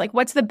glasses? Like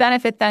what's the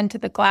benefit then to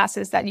the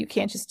glasses that you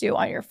can't just do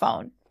on your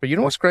phone? But you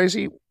know what's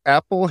crazy?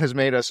 Apple has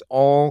made us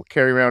all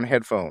carry around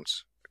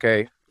headphones.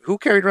 Okay. Who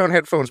carried around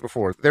headphones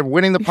before? They're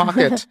winning the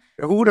pocket.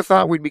 Who would have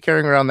thought we'd be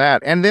carrying around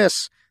that? And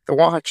this, the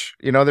watch,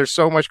 you know, there's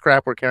so much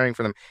crap we're carrying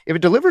for them. If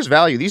it delivers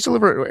value,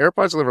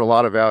 AirPods deliver a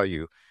lot of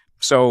value.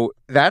 So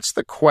that's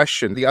the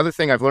question. The other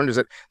thing I've learned is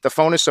that the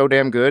phone is so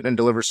damn good and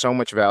delivers so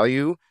much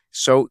value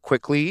so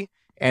quickly,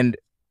 and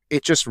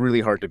it's just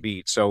really hard to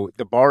beat. So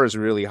the bar is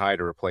really high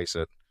to replace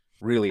it.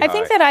 Really high. I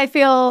think that I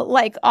feel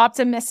like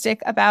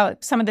optimistic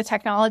about some of the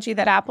technology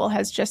that Apple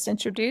has just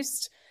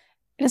introduced,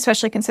 and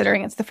especially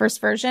considering it's the first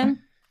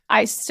version.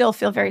 I still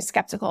feel very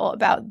skeptical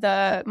about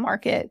the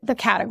market, the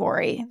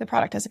category, the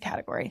product as a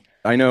category.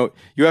 I know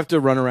you have to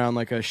run around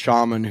like a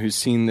shaman who's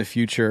seen the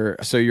future,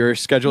 so your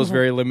schedule is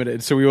very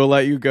limited, so we will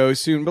let you go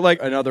soon. But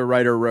like another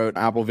writer wrote,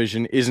 Apple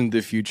Vision isn't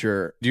the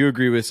future. Do you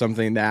agree with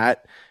something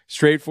that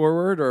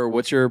straightforward, or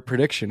what's your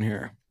prediction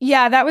here?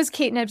 Yeah, that was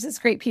Kate Nibbs'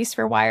 great piece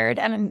for Wired.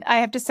 And I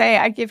have to say,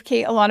 I give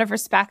Kate a lot of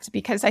respect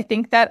because I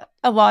think that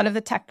a lot of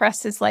the tech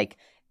press is like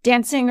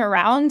dancing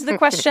around the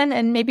question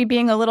and maybe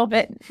being a little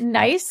bit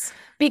nice,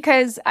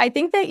 because I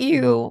think that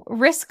you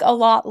risk a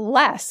lot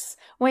less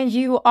when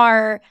you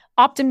are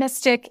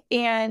optimistic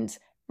and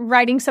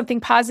writing something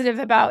positive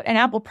about an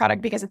Apple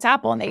product because it's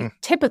Apple and they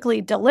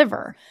typically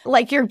deliver.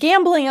 Like you're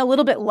gambling a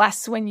little bit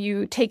less when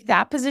you take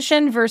that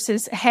position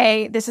versus,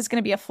 hey, this is going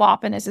to be a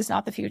flop and this is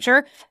not the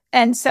future.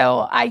 And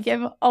so I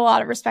give a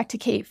lot of respect to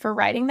Kate for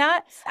writing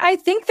that. I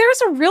think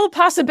there's a real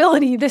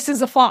possibility this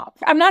is a flop.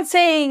 I'm not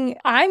saying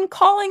I'm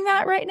calling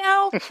that right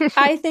now.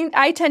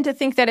 I tend to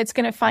think that it's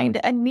going to find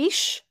a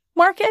niche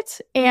market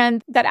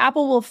and that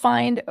Apple will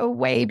find a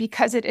way,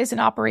 because it is an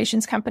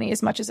operations company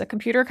as much as a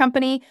computer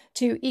company,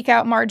 to eke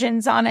out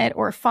margins on it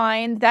or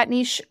find that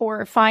niche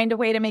or find a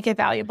way to make it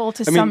valuable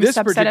to some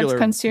subset of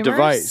consumers.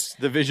 Device,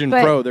 the Vision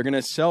Pro, they're going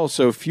to sell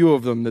so few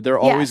of them that they're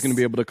always going to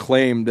be able to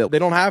claim that they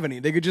don't have any.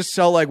 They could just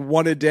sell like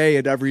one a day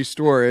at every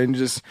store and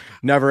just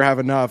never have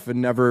enough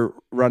and never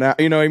run out.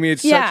 You know what I mean?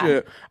 It's such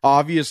a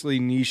obviously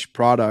niche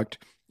product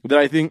that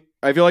I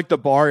feel like the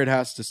bar it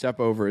has to step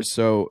over is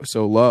so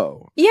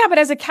low. Yeah, but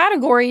as a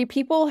category,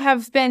 people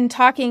have been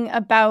talking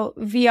about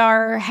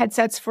VR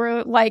headsets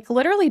for like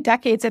literally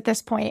decades at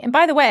this point. And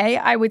by the way,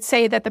 I would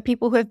say that the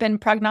people who have been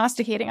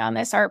prognosticating on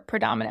this are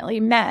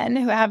predominantly men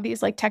who have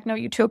these like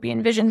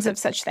techno-utopian visions of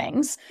such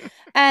things.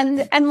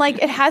 And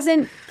like it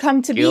hasn't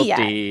come to be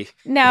yet.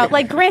 Now,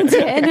 like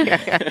granted,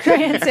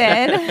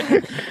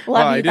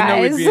 love I you didn't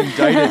guys. know we'd be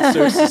indicted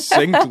so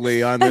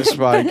succinctly on this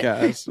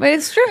podcast. But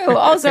it's true.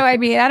 Also, I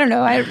mean, I don't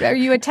know. Are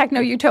you a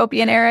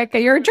techno-utopian, Eric?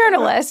 You're a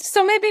journalist,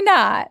 so maybe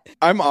not.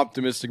 I'm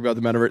optimistic about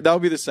the metaverse. That'll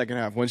be the second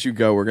half. Once you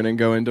go, we're going to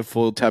go into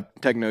full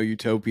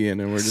techno-utopian,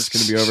 and we're just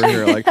going to be over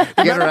here like,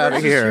 get her out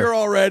of here. Here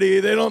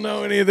already. They don't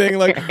know anything.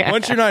 Like,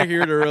 once you're not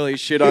here to really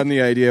shit on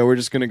the idea, we're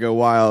just going to go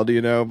wild,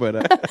 you know? But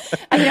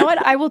you know what?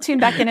 I will tune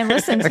back in and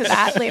listen to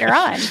that later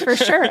on, for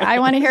sure. I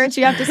want to hear what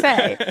you have to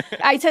say.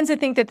 I tend to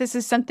think that this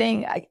is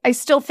something, I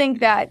still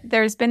think that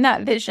there's been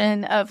that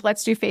vision of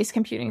let's do face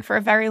computing for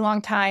a very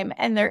long time.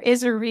 And there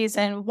is a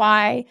reason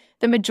why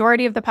the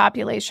majority of the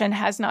population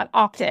has not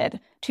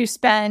opted to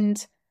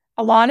spend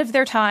a lot of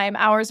their time,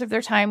 hours of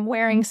their time,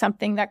 wearing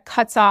something that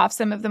cuts off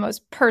some of the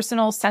most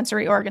personal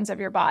sensory organs of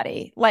your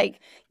body. Like,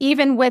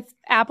 even with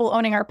Apple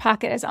owning our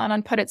pocket, as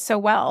Anand put it so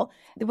well,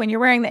 when you're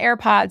wearing the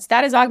AirPods,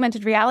 that is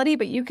augmented reality,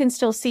 but you can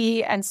still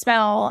see and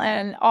smell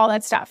and all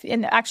that stuff.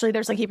 And actually,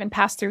 there's like even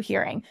pass-through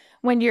hearing.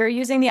 When you're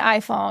using the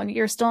iPhone,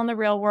 you're still in the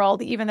real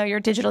world, even though you're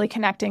digitally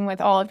connecting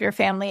with all of your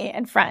family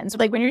and friends.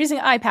 Like when you're using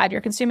an iPad, you're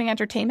consuming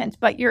entertainment,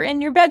 but you're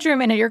in your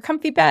bedroom and in your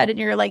comfy bed, and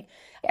you're like,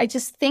 I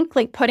just think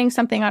like putting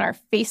something on our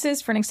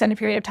faces for an extended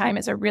period of time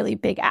is a really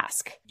big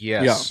ask.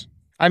 Yes. Yeah.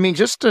 I mean,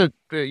 just to,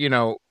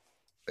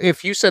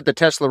 if you said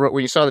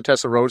when you saw the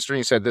Tesla Roadster and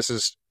you said this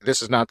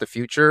is not the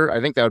future, I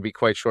think that would be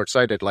quite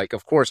short-sighted. Like,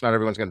 of course, not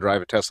everyone's going to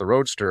drive a Tesla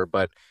Roadster,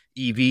 but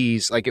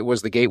EVs, like it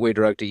was the gateway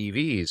drug to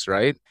EVs,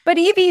 right? But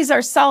EVs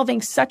are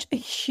solving such a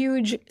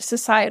huge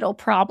societal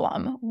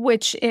problem,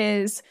 which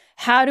is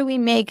how do we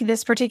make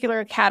this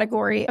particular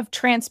category of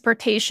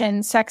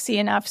transportation sexy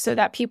enough so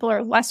that people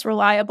are less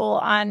reliable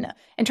on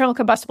internal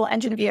combustible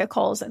engine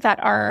vehicles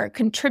that are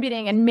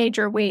contributing in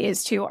major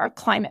ways to our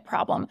climate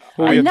problem?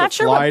 Well, I'm not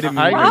sure what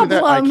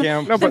problem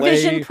the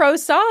Vision Pro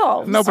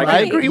solves. No, but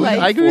right?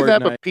 I agree with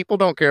that, but people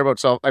don't care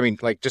about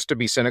just to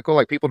be cynical,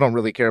 like people don't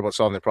really care about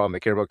solving the problem.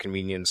 They care about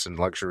convenience and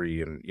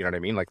luxury, and you know what I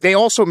mean? Like they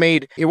also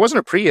it wasn't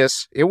a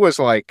Prius. It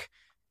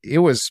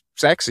was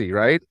sexy,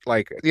 right?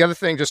 Like the other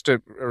thing, just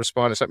to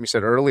respond to something you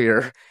said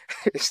earlier,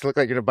 it looked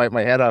like you're going to bite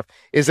my head off,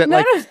 is that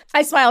no,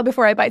 I smile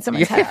before I bite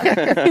someone's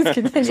head off.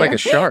 It's like a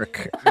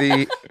shark.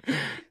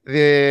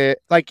 The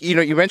like,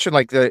 you mentioned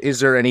like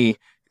is there any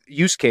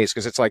use case?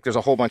 Because it's like there's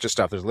a whole bunch of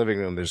stuff. There's living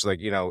room. There's like,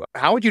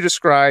 how would you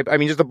describe,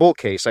 just the bull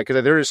case, like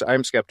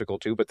I'm skeptical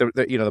too, but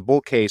the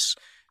bull case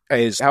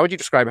is, how would you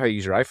describe how you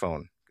use your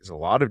iPhone? There's a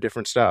lot of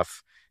different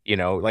stuff.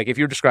 Like if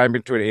you're describing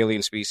it to an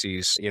alien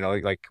species,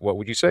 like what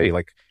would you say?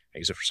 Like, I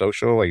use it for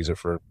social, I use it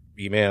for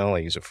email, I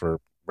use it for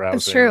browsing.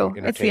 It's true.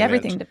 It's the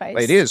everything device.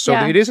 It is. So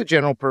It is a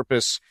general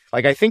purpose.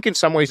 Like, I think in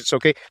some ways it's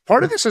okay.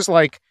 Part of this is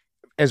like,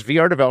 as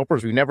VR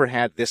developers, we've never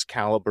had this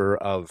caliber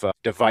of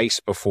device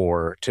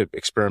before to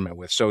experiment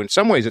with. So in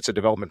some ways, it's a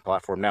development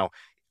platform. Now,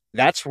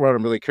 that's what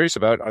I'm really curious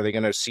about. Are they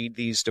going to seed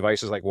these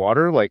devices like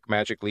water, like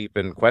Magic Leap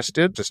and Quest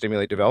did, to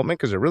stimulate development?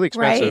 Because they're really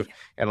expensive,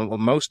 and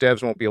most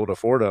devs won't be able to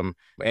afford them,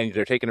 and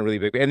they're taking a really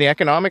big... And the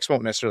economics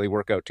won't necessarily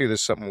work out, too. This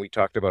is something we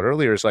talked about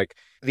earlier, is like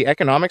the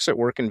economics that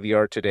work in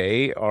VR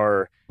today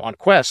are on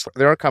Quest.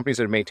 There are companies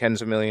that have made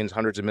tens of millions,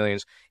 hundreds of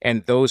millions,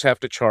 and those have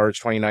to charge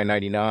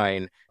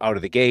 $29.99 out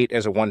of the gate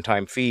as a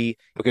one-time fee.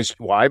 Because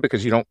why?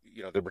 Because you don't,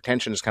 the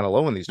retention is kind of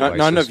low in these devices.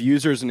 Not enough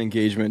users and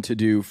engagement to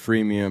do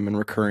freemium and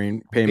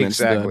recurring payments.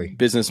 Exactly. The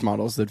business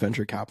models that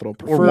venture capital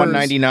prefers. Or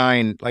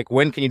 $199. Like,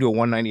 when can you do a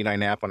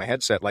 $199 app on a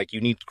headset? Like,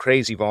 you need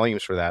crazy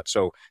volumes for that.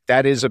 So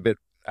that is a bit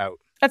out.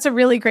 That's a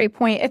really great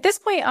point. At this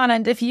point,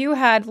 Anand, if you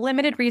had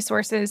limited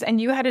resources and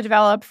you had to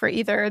develop for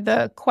either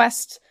the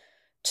Quest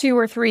 2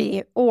 or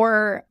 3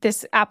 or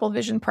this Apple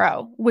Vision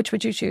Pro, which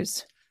would you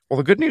choose? Well,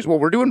 the good news,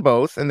 we're doing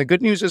both. And the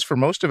good news is for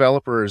most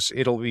developers,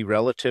 it'll be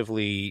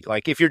relatively,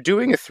 like if you're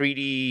doing a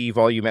 3D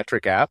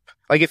volumetric app,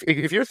 like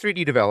if you're a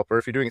 3D developer,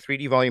 if you're doing a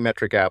 3D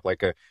volumetric app,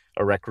 like a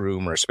Rec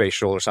Room or a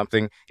Spatial or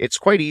something, it's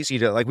quite easy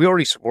to, like, we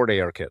already support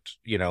ARKit,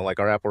 like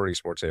our app already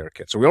supports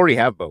ARKit. So we already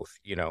have both,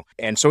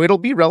 and so it'll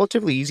be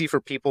relatively easy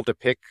for people to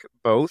pick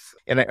both.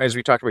 And as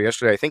we talked about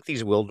yesterday, I think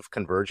these will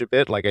converge a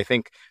bit. Like, I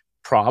think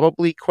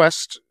probably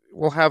Quest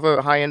will have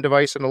a high-end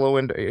device and a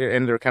low-end,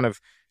 and they're kind of,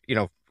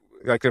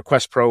 like their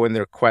Quest Pro and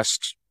their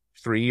Quest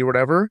 3 or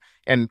whatever.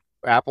 And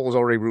Apple is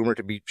already rumored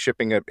to be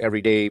shipping a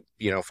everyday,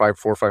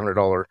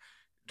 $500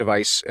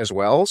 device as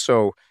well.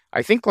 So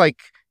I think like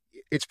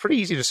it's pretty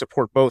easy to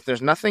support both.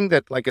 There's nothing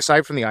that, like,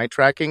 aside from the eye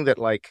tracking, that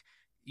like,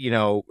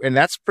 and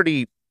that's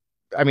pretty,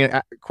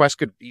 Quest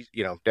could,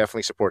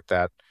 definitely support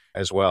that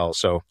as well.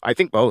 So I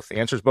think both. The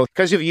answer is both.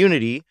 Because of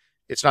Unity,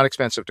 it's not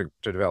expensive to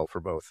develop for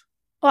both.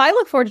 Well, I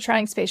look forward to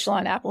trying Spatial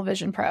on Apple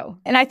Vision Pro.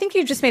 And I think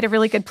you just made a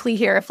really good plea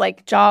here. If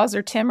like Jaws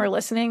or Tim are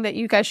listening, that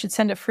you guys should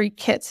send a free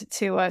kit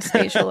to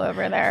Spatial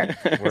over there.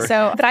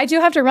 But I do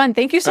have to run.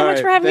 Thank you so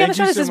much for having me on the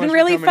show. This has been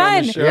really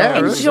fun. Yeah,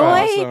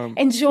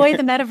 enjoy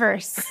the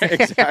metaverse.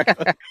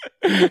 Exactly.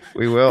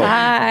 We will.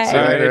 Bye.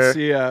 All right,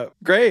 see ya.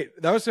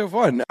 Great. That was so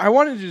fun. I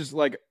wanted to just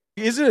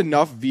is it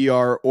enough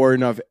VR or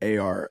enough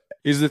AR?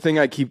 Is the thing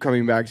I keep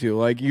coming back to.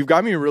 Like, you've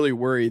got me really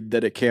worried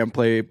that it can't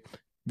play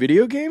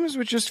video games,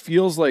 which just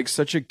feels like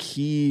such a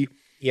key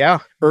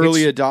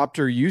early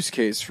adopter use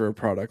case for a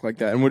product like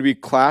that, and would be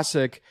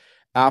classic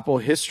Apple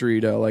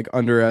history to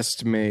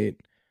underestimate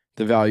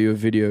the value of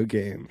video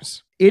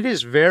games. It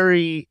is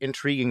very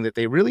intriguing that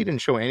they really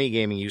didn't show any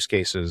gaming use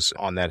cases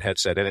on that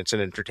headset, and it's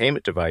an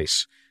entertainment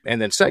device.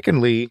 And then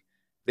secondly,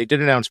 they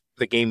did announce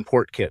the Game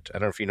Port Kit. I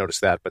don't know if you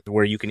noticed that, but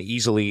where you can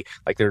easily,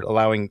 they're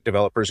allowing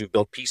developers who've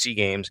built PC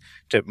games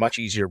to much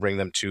easier bring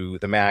them to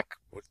the Mac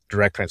with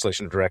direct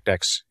translation of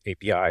DirectX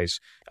APIs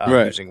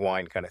using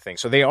Wine kind of thing.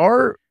 So they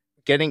are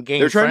getting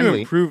game friendly. They're trying to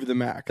improve the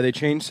Mac. They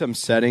changed some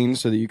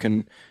settings so that you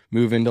can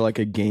move into a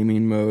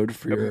gaming mode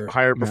for your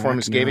higher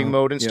performance gaming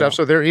mode and stuff.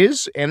 So there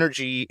is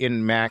energy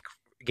in Mac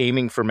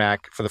gaming for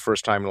Mac for the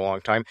first time in a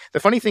long time. The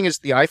funny thing is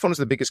the iPhone is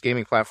the biggest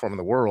gaming platform in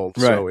the world.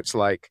 Right. So it's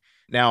like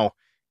now,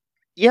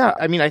 yeah,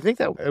 I mean, I think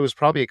that it was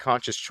probably a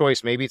conscious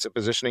choice. Maybe it's a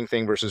positioning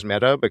thing versus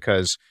Meta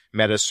because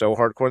Meta is so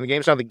hardcore in the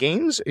games. Now, the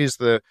games is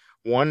the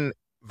one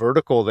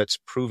vertical that's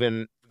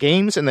proven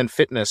games and then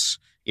fitness,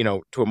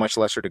 to a much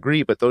lesser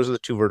degree. But those are the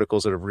two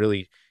verticals that have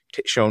really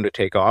shown to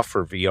take off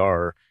for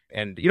VR.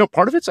 And,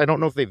 part of it's, I don't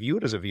know if they view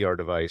it as a VR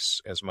device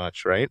as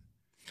much, right?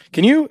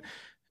 Can you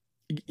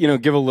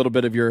give a little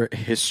bit of your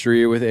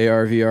history with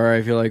AR, VR?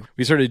 I feel like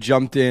we sort of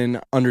jumped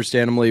in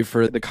understandably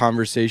for the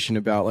conversation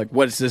about like,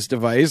 what's this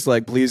device?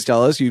 Like, please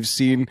tell us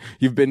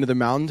you've been to the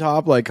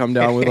mountaintop, like come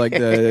down with like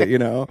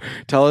the,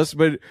 tell us.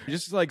 But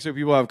just like, so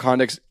people have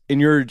context in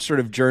your sort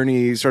of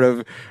journey, sort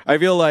of, I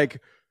feel like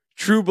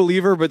true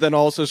believer, but then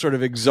also sort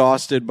of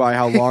exhausted by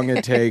how long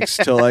it takes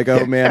to like,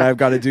 oh man, I've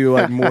got to do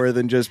like more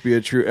than just be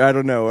a true, I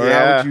don't know. Or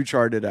how would you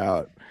chart it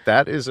out?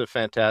 That is a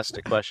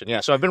fantastic question. Yeah.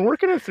 So I've been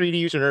working in 3D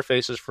user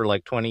interfaces for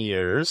like 20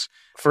 years.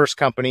 First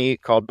company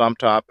called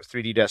BumpTop,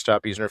 3D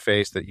desktop user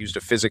interface that used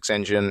a physics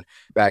engine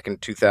back in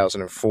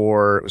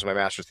 2004. It was my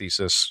master's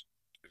thesis.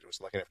 I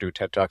was lucky enough to do a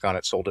TED Talk on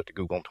it, sold it to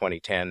Google in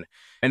 2010.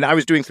 And I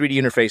was doing 3D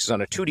interfaces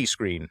on a 2D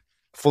screen,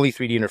 fully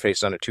 3D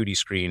interfaces on a 2D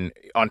screen,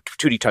 on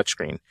 2D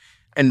touchscreen.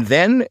 And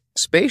then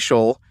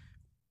spatial.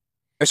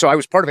 So I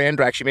was part of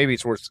Android. Actually, maybe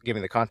it's worth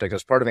giving the context. I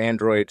was part of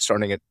Android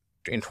starting in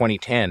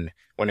 2010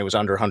 when it was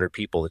under 100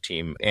 people, the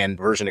team, and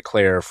version of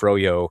Claire,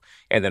 Froyo,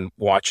 and then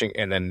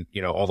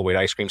all the way to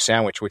Ice Cream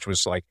Sandwich, which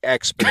was like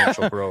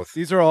exponential growth.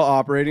 These are all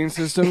operating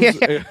systems?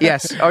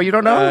 Yes. Oh, you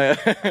don't know?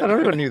 I don't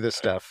even knew this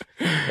stuff.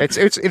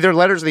 They're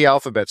letters of the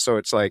alphabet. So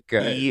it's like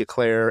E,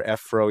 Claire,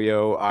 F,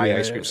 Froyo, I,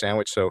 Ice Cream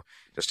Sandwich. So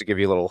just to give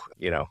you a little,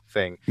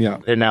 thing. Yeah.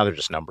 And now they're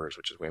just numbers,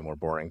 which is way more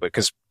boring. But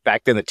because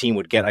back then the team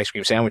would get ice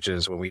cream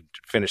sandwiches when we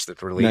finished the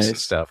release and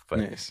stuff.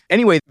 But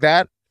anyway,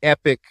 that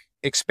epic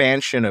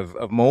expansion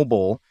of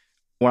mobile,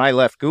 when I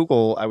left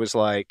Google, I was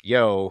like,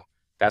 yo,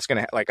 that's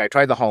going to, I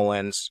tried the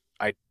HoloLens.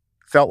 I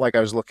felt like I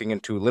was looking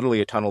into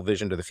literally a tunnel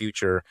vision to the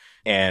future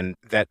and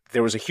that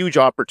there was a huge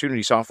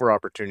software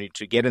opportunity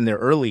to get in there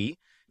early.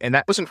 And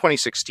that was in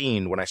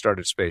 2016 when I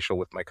started Spatial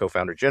with my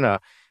co-founder, Jenna,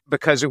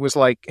 because it was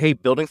like, hey,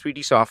 building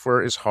 3D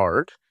software is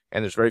hard.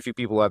 And there's very few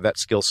people who have that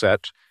skill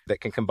set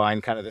that can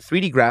combine kind of the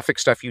 3D graphic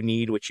stuff you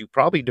need, which you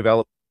probably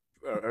develop.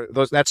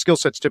 That skill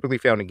set's typically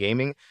found in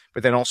gaming,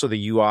 but then also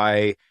the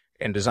UI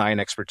and design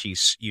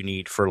expertise you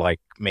need for like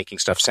making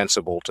stuff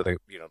sensible to the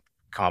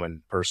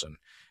common person.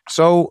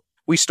 So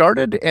we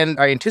started, and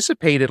I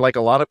anticipated, like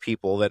a lot of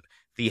people, that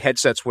the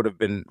headsets would have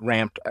been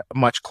ramped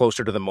much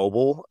closer to the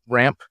mobile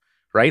ramp,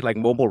 right? Like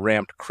mobile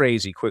ramped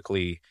crazy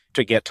quickly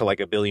to get to like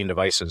 1 billion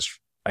devices,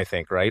 I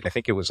think, right? I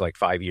think it was like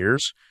 5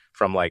 years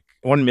from like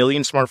 1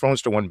 million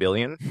smartphones to 1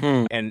 billion.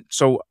 And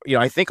so,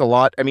 I think a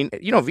lot,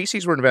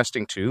 VCs were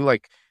investing too.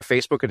 Like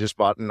Facebook had just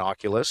bought an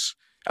Oculus.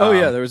 Oh,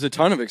 yeah, there was a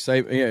ton of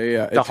excitement.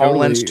 Yeah. The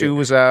HoloLens 2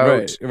 was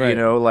out, right.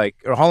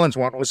 Or HoloLens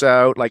 1 was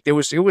out. Like it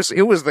was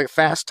the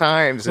fast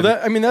times. Well,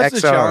 that's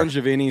the challenge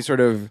of any sort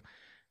of,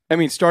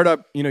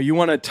 startup, you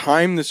want to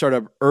time the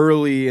startup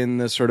early in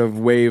the sort of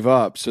wave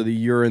up so that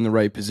you're in the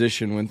right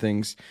position when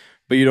things,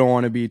 but you don't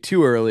want to be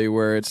too early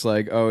where it's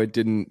like, oh, it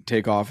didn't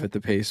take off at the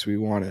pace we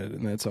wanted.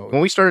 And that's all.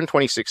 When we started in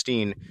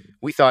 2016,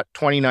 we thought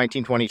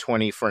 2019,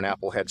 2020 for an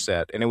Apple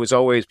headset. And it was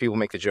always, people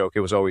make the joke, it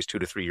was always 2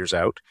 to 3 years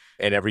out.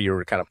 And every year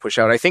would kind of push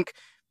out. I think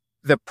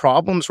the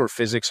problems were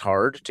physics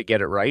hard to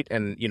get it right.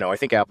 And, I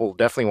think Apple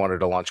definitely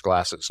wanted to launch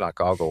glasses, not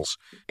goggles.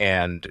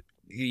 And,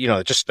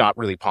 it's just not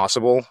really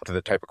possible to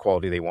the type of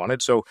quality they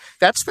wanted. So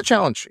that's the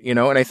challenge, and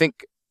I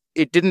think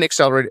it didn't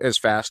accelerate as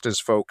fast as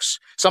folks.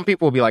 Some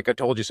people will be like, I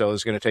told you so,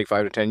 it's going to take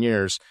 5 to 10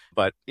 years.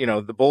 But,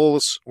 the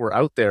bulls were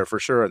out there for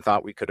sure and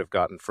thought we could have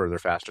gotten further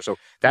faster. So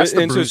that's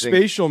the bruising. So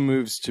spatial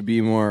moves to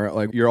be more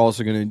like you're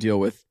also going to deal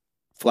with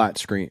flat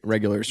screen,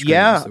 regular screens.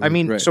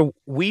 Yeah, so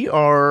we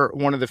are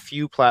one of the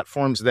few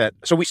platforms that,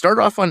 so we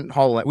started off on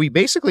HoloLens. We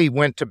basically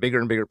went to bigger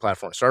and bigger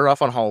platforms. Started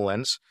off on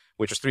HoloLens,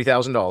 which was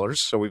 $3,000.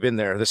 So we've been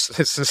there. This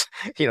is,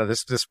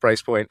 this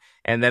price point.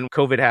 And then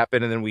COVID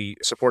happened, and then we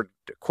support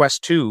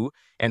Quest 2.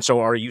 And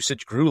so our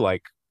usage grew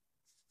like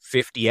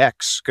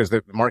 50x because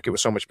the market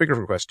was so much bigger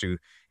for Quest 2.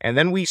 And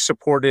then we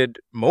supported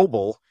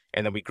mobile,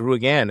 and then we grew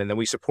again, and then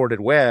we supported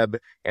web,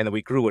 and then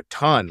we grew a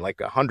ton, like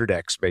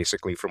 100x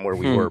basically from where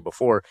we were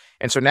before.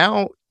 And so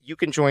now you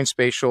can join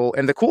Spatial.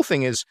 And the cool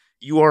thing is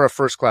you are a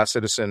first-class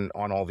citizen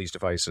on all these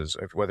devices,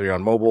 whether you're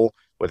on mobile,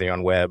 whether you're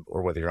on web,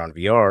 or whether you're on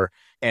VR.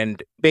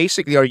 And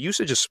basically our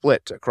usage is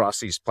split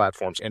across these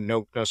platforms. And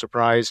no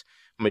surprise,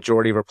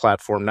 majority of our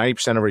platform,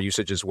 90% of our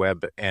usage is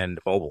web and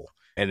mobile.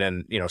 And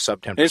then,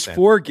 sub 10%. It's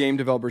for game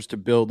developers to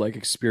build like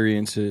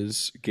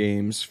experiences,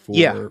 games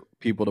for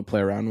people to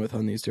play around with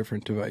on these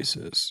different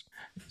devices.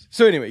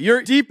 So anyway,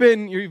 you've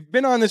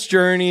been on this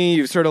journey.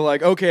 You've sort of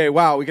like, okay,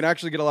 wow, we can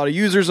actually get a lot of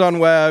users on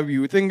web.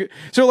 You think,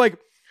 so like,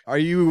 are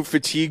you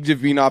fatigued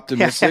of being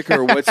optimistic,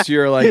 or what's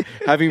your, like,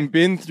 having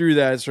been through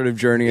that sort of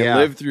journey and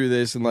lived through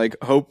this and like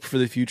hope for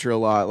the future a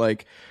lot?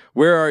 Like,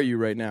 where are you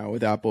right now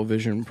with Apple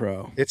Vision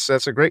Pro?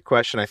 That's a great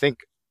question. I think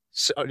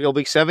So it'll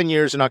be 7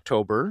 years in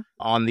October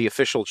on the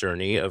official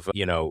journey of,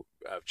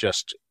 of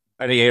just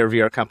an AR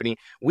VR company.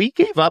 We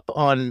gave up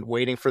on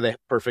waiting for the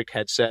perfect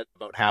headset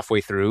about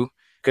halfway through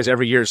because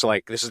every year it's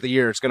like, this is the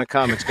year, it's going to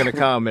come, it's going to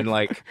come. And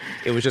like,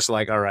 it was just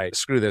like, all right,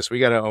 screw this. We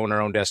got to own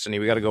our own destiny.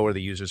 We got to go where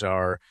the users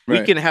are. Right.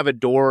 We can have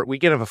we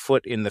can have a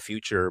foot in the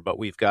future, but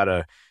we've got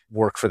to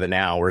work for the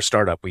now. We're a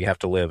startup. We have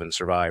to live and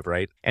survive,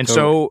 right? And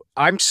so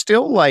I'm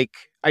still like,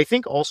 I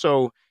think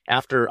also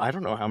after, I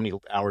don't know how many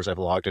hours I've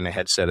logged in a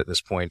headset at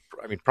this point.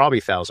 I mean, probably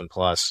 1,000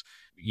 plus,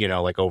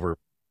 like over,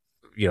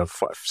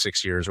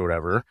 6 years or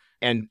whatever.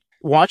 And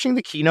watching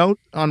the keynote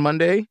on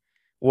Monday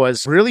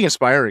was really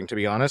inspiring, to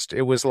be honest.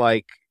 It was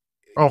like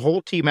our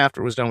whole team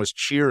after it was done was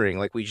cheering,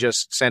 like we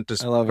just sent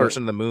this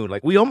person to the moon.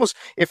 Like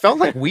it felt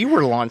like we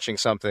were launching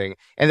something.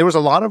 And there was a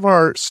lot of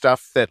our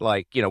stuff that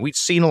we'd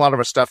seen a lot of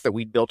our stuff that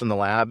we'd built in the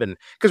lab. And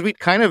because we'd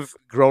kind of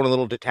grown a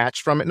little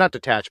detached from it, not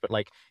detached, but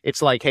like,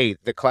 it's like, hey,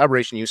 the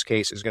collaboration use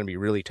case is going to be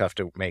really tough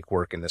to make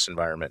work in this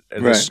environment,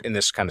 in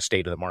this kind of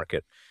state of the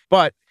market.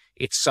 But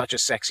it's such a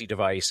sexy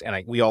device,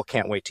 and we all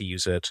can't wait to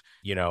use it.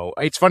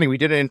 It's funny. We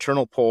did an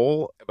internal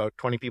poll. About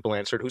 20 people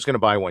answered, who's going to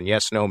buy one?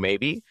 Yes, no,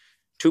 maybe.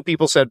 2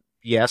 people said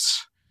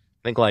yes.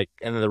 I think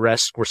and then the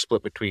rest were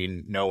split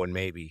between no and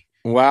maybe.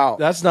 Wow.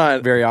 That's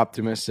not very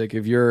optimistic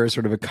if you're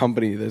sort of a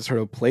company that sort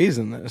of plays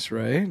in this,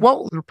 right?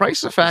 Well, the price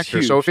is a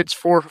factor. So if it's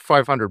 $400 or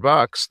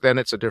 $500, then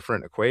it's a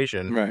different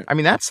equation. Right. I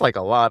mean, that's like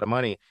a lot of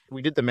money.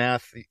 We did the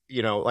math,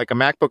 like a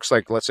MacBook's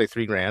like, let's say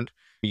 $3,000.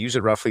 You use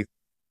it roughly,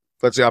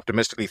 let's say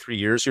optimistically 3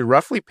 years, you're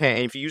roughly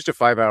paying, if you used it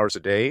 5 hours a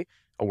day,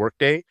 a work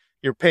day,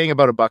 you're paying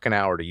about $1 an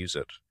hour to use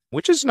it,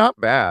 which is not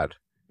bad.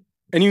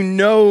 And a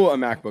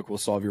MacBook will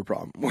solve your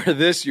problem. Where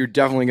this, you're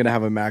definitely going to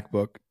have a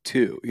MacBook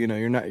too. You're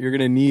going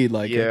to need a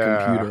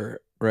computer,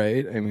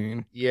 right? I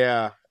mean,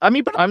 yeah.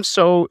 But I'm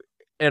so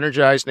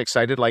energized and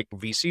excited. Like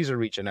VCs are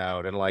reaching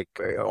out and like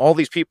all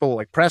these people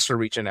like press are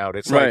reaching out.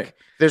 It's like,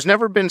 there's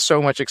never been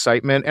so much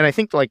excitement. And I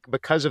think like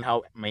because of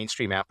how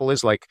mainstream Apple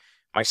is, like,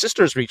 my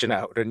sister's reaching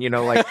out and,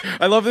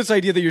 I love this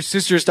idea that your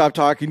sister stopped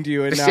talking to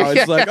you and now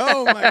it's like,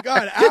 oh my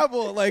God,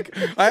 Apple. Like,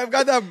 I've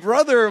got that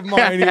brother of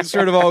mine who's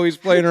sort of always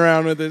playing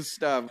around with this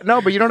stuff.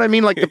 No, but you know what I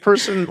mean? Like the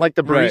person, like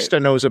the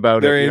barista knows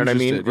about it. You know what I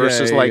mean?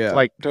 Versus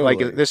totally. Like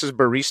this is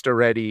barista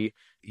ready.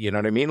 You know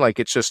what I mean? Like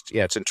it's just,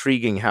 it's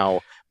intriguing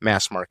how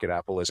mass market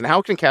Apple is and how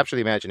it can capture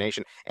the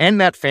imagination.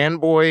 And that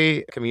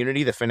fanboy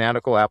community, the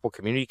fanatical Apple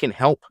community can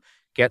help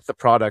get the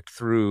product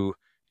through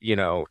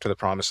to the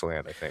promised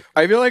land, I think.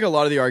 I feel like a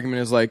lot of the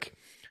argument is like,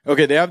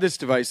 okay, they have this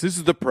device. This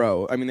is the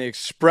Pro. I mean, they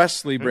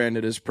expressly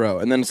branded as Pro.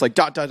 And then it's like, ...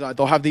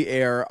 They'll have the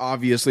Air.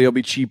 Obviously, it'll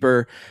be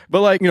cheaper.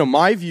 But like,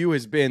 my view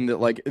has been that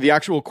like the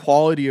actual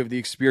quality of the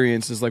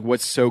experience is like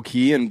what's so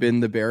key and been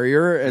the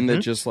barrier. And that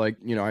just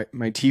like,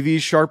 my TV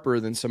is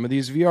sharper than some of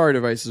these VR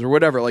devices or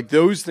whatever. Like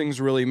those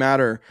things really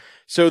matter.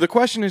 So the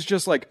question is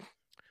just like,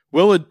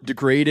 will a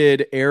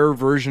degraded Air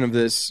version of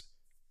this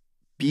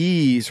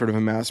be sort of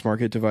a mass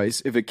market device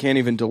if it can't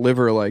even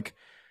deliver like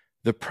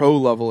the pro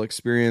level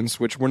experience,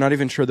 which we're not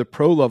even sure the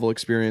pro level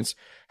experience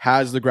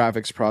has the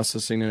graphics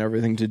processing and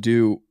everything to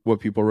do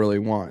what people really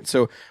want.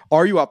 So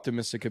are you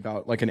optimistic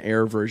about like an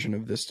Air version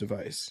of this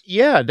device?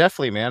 Yeah,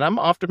 definitely, man. I'm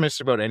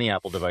optimistic about any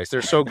Apple device.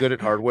 They're so good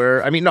at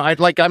hardware. I mean, no,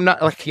 I'm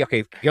not like,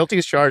 okay, guilty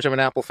as charged. I'm an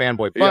Apple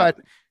fanboy, but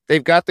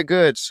they've got the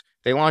goods.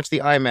 They launched the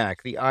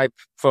iMac, the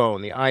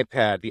iPhone, the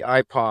iPad, the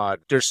iPod.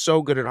 They're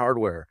so good at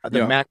hardware.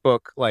 The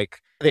MacBook, like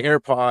the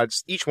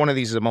AirPods, each one of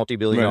these is a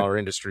multi-billion dollar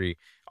industry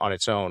on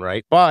its own,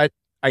 right? But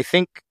I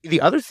think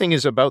the other thing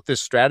is about this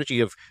strategy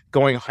of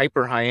going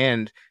hyper high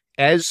end.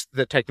 As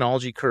the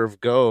technology curve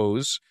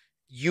goes,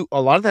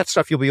 a lot of that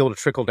stuff you'll be able to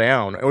trickle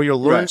down, or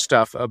you'll learn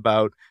stuff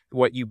about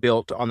what you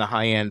built on the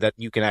high end that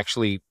you can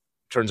actually,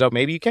 turns out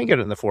maybe you can get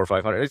it in the 400 or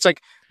 500. It's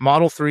like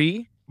Model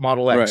 3,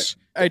 Model X.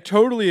 Right. I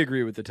totally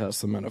agree with the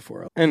Tesla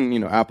metaphor.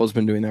 And, Apple's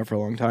been doing that for a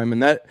long time.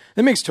 And that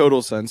makes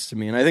total sense to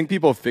me. And I think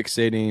people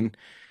fixating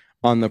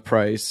on the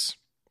price.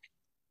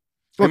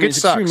 Look,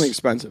 it's sucks. Extremely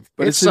expensive,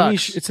 but it's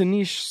a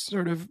niche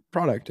sort of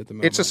product at the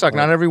moment. It's a suck.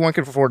 Not everyone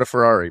can afford a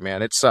Ferrari,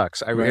 man. It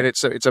sucks. I mean,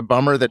 it's a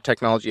bummer that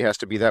technology has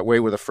to be that way,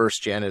 where the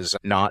first gen is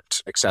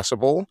not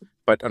accessible.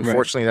 But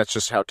unfortunately, that's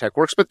just how tech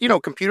works. But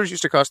computers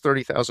used to cost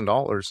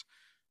 $30,000,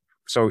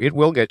 so it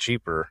will get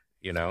cheaper.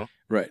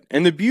 Right.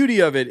 And the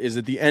beauty of it is,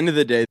 at the end of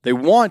the day, they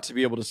want to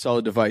be able to sell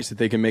a device that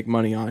they can make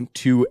money on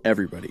to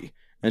everybody,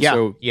 and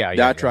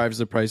that drives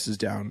the prices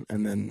down,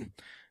 and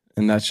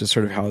that's just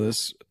sort of how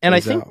this. And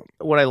I think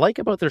what I like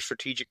about their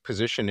strategic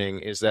positioning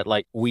is that,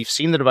 like, we've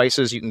seen the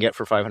devices you can get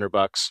for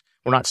 $500.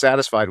 We're not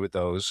satisfied with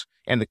those,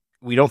 and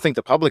we don't think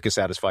the public is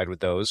satisfied with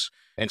those,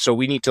 and so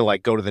we need to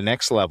like go to the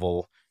next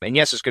level. And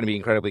yes, it's going to be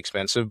incredibly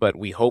expensive, but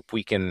we hope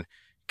we can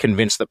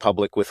convince the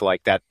public with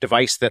like that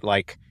device that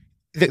like.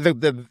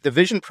 The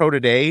Vision Pro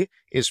today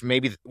is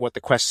maybe what the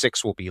Quest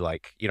 6 will be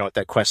like, at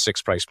that Quest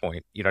 6 price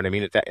point, you know what I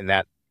mean? In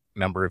that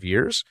number of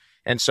years.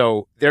 And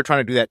so they're trying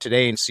to do that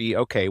today and see,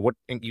 okay, what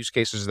use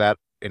cases does that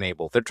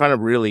enable? They're trying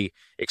to really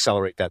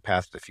accelerate that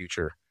path to the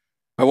future.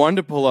 I wanted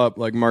to pull up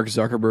like Mark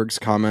Zuckerberg's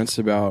comments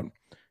about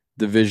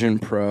the Vision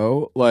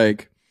Pro,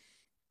 like,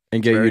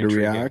 and get you to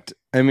react.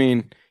 I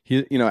mean,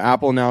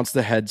 Apple announced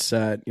the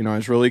headset. I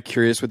was really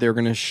curious what they were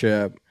going to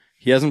ship.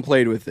 He hasn't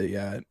played with it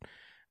yet.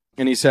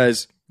 And he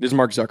says, this is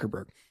Mark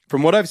Zuckerberg.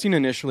 From what I've seen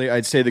initially,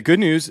 I'd say the good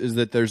news is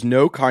that there's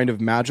no kind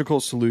of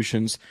magical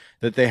solutions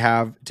that they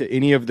have to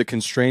any of the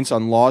constraints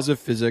on laws of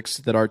physics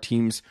that our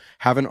teams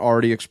haven't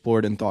already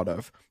explored and thought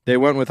of. They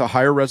went with a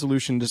higher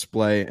resolution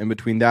display, and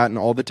between that and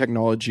all the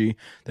technology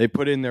they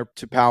put in there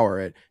to power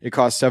it, it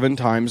costs 7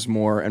 times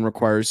more and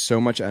requires so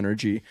much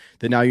energy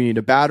that now you need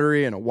a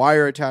battery and a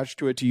wire attached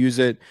to it to use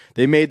it.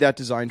 They made that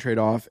design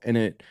trade-off, and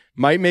it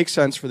might make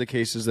sense for the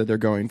cases that they're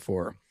going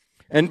for.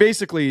 And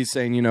basically he's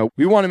saying,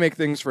 we want to make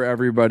things for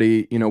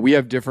everybody. We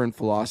have different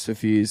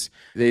philosophies.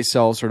 They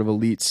sell sort of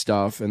elite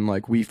stuff, and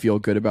like, we feel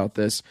good about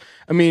this.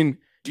 I mean,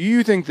 do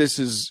you think this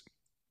is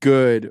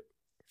good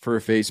for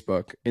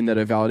Facebook in that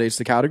it validates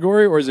the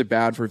category, or is it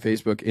bad for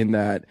Facebook in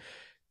that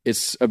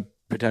it's a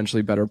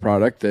potentially better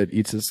product that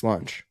eats its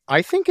lunch?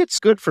 I think it's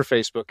good for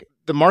Facebook.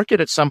 The market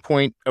at some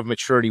point of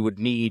maturity would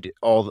need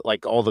all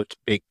the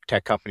big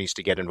tech companies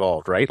to get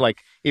involved, right? Like,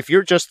 if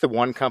you're just the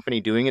one company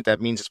doing it,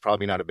 that means it's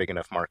probably not a big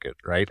enough market,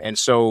 right? And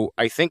so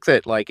I think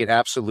that like it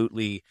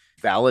absolutely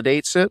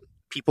validates it.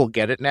 People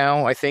get it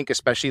now. I think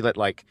especially that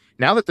like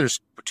now that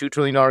there's $2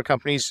 trillion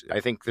companies,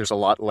 I think there's a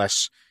lot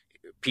less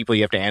people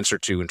you have to answer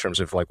to in terms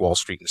of like Wall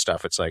Street and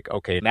stuff. It's like,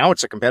 okay, now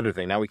it's a competitive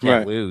thing. Now we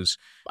can't lose.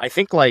 I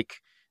think like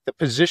the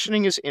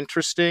positioning is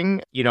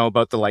interesting,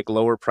 about the like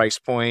lower price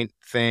point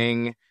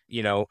thing.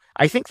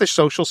 I think the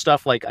social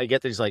stuff, like I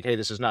get that he's like, hey,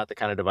 this is not the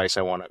kind of device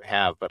I want to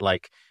have, but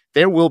like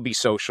there will be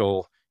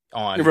social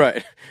on.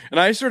 Right. And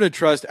I sort of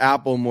trust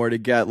Apple more to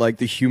get like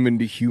the human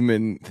to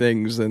human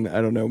things than,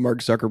 I don't know, Mark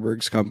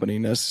Zuckerberg's company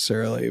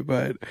necessarily,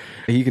 but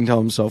he can tell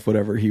himself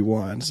whatever he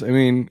wants. I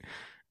mean,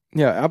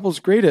 yeah, Apple's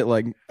great at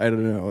like, I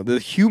don't know, the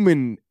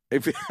human,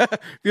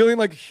 feeling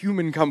like a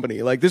human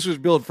company. Like this was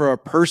built for a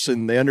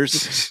person. They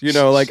understand,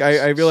 like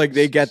I feel like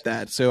they get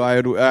that. So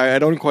I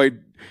don't quite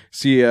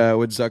see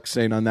what Zuck's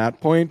saying on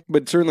that point,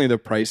 but certainly the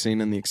pricing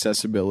and the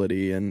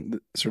accessibility and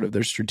sort of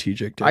their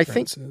strategic differences. I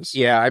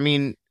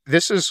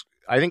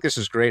think this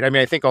is great. I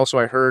mean, I think also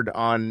I heard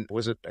on,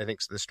 the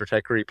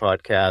Stratechery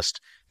podcast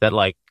that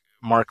like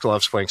Mark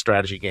loves playing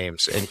strategy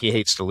games and he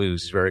hates to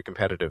lose. He's very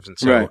competitive. And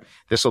so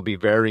this will be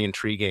very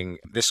intriguing.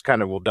 This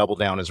kind of will double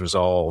down his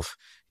resolve,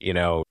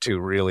 to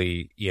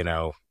really,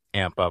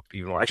 amp up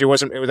even more.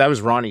 Actually, that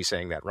was Ronnie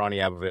saying that. Ronnie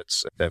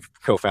Abovitz, the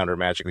co-founder of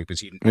Magic Leap,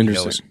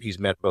 because he's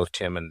met both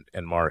Tim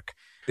and Mark.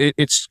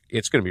 It's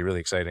going to be really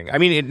exciting. I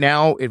mean, it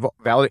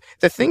validates.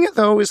 The thing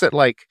though is that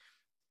like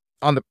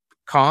on the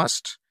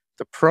cost,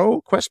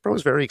 the Quest Pro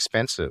is very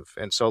expensive.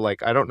 And so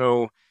like, I don't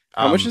know.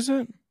 How much is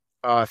it?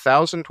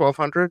 1,000,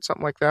 1,200,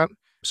 something like that.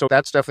 So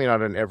that's definitely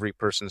not on every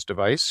person's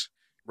device,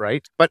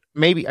 right? But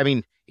maybe, I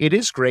mean, it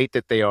is great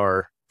that they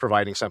are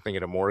providing something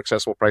at a more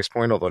accessible price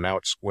point, although now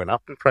it's went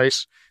up in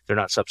price. They're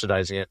not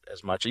subsidizing it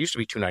as much. It used to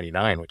be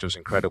 $299, which was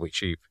incredibly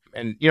cheap.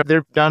 And,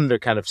 they've done the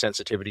kind of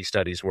sensitivity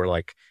studies where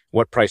like,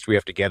 what price do we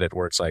have to get it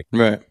where it's like,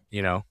 it's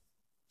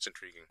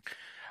intriguing.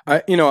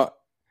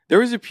 There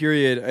was a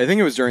period, I think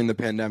it was during the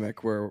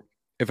pandemic, where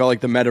it felt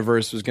like the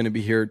metaverse was going to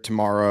be here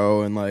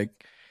tomorrow, and like,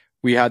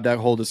 we had that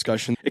whole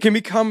discussion. It can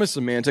become a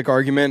semantic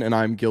argument, and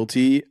I'm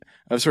guilty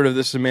of sort of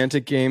the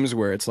semantic games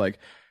where it's like,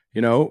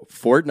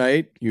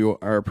 Fortnite, you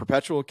are a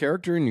perpetual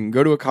character and you can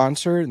go to a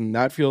concert, and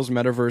that feels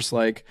metaverse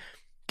like.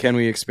 Can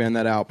we expand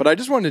that out? But I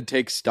just wanted to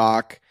take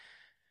stock,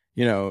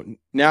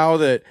 now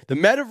that the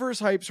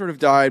metaverse hype sort of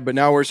died, but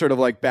now we're sort of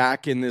like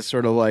back in this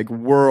sort of like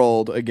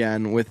world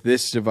again with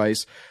this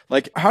device.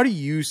 Like, how do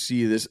you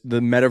see the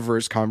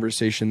metaverse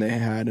conversation they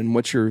had, and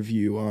what's your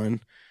view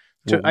on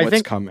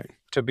what's coming?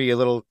 To be a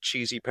little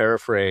cheesy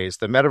paraphrase,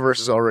 the metaverse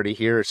is already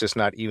here. It's just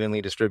not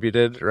evenly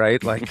distributed,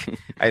 right? Like,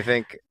 I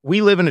think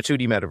we live in a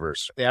 2D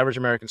metaverse. The average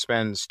American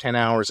spends 10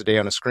 hours a day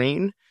on a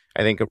screen.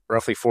 I think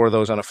roughly 4 of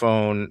those on a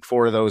phone,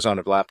 4 of those on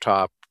a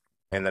laptop,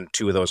 and then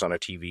 2 of those on a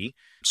TV.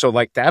 So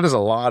like that is a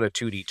lot of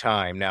 2D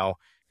time. Now,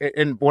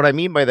 and what I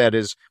mean by that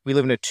is we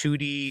live in a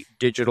 2D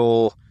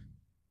digital,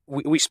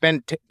 we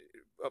spend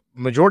a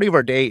majority of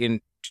our day in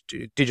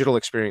digital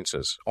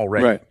experiences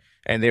already. Right.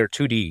 And they're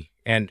 2D.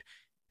 And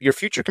your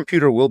future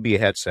computer will be a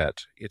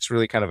headset. It's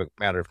really kind of a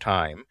matter of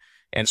time.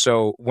 And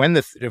so when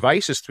the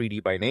device is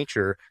 3D by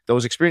nature,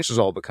 those experiences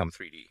all become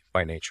 3D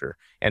by nature.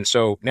 And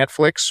so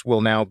Netflix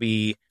will now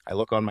be, I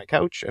look on my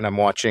couch and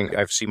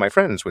I see my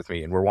friends with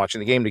me and we're watching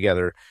the game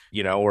together,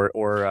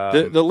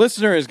 the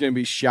listener is going to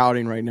be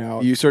shouting right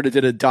now. You sort of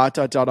did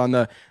a ... on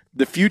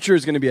the future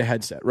is going to be a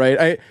headset,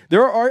 right?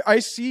 I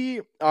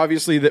see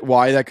obviously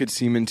why that could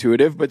seem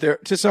intuitive, but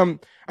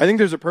I think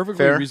there's a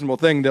perfectly reasonable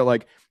thing that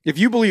like, if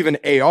you believe in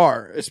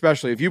AR,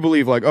 especially if you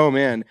believe like, oh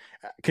man,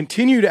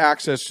 continued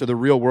access to the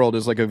real world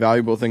is like a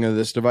valuable thing of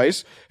this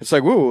device. It's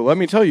like, whoa, let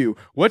me tell you,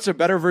 what's a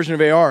better version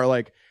of AR?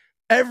 Like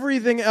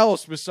everything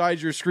else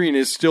besides your screen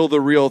is still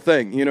the real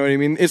thing. You know what I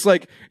mean? It's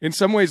like, in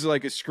some ways,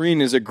 like a screen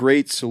is a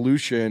great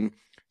solution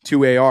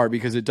to AR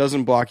because it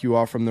doesn't block you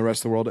off from the rest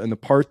of the world. And the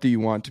part that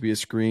you want to be a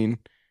screen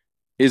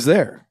is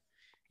there.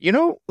 You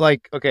know,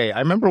 like, okay, I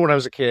remember when I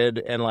was a kid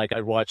and like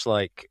I'd watch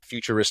like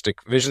futuristic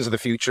visions of the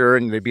future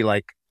and they'd be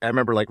like, I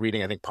remember like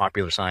reading, I think,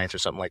 Popular Science or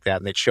something like that.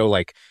 And they'd show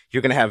like,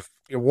 you're going to have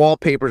your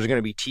wallpapers are going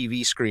to be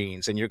TV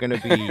screens and you're going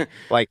to be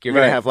like, you're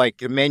going to have like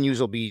the menus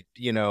will be,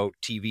 you know,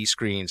 TV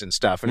screens and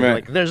stuff. And you're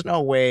like, there's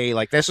no way.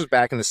 Like this was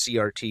back in the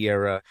CRT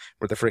era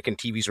where the freaking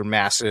TVs were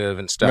massive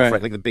and stuff,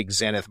 right? Like the big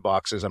Zenith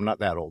boxes. I'm not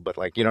that old, but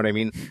like, you know what I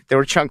mean? They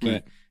were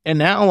chunky. And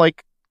now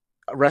like,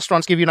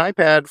 restaurants give you an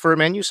iPad for a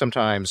menu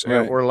sometimes,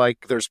 or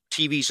like there's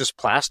TVs just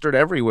plastered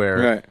everywhere.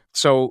 Right.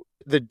 So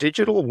the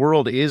digital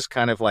world is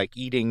kind of like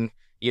eating,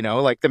 you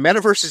know, like the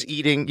metaverse is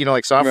eating, you know,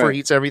 like software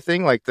eats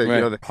everything. Like the,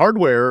 you know, the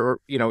hardware,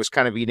 you know, is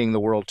kind of eating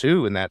the world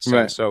too in that sense.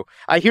 Right. So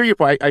I hear your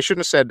point. I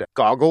shouldn't have said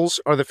goggles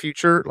are the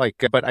future,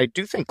 like, but I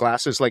do think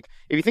glasses, like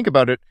if you think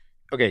about it,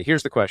 okay,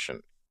 here's the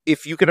question.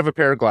 If you could have a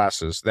pair of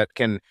glasses that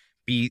can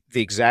be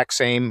the exact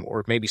same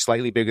or maybe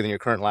slightly bigger than your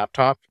current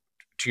laptop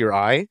to your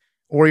eye,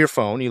 or your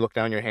phone, you look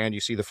down your hand, you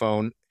see the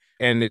phone,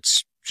 and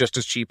it's just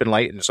as cheap and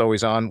light and it's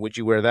always on. Would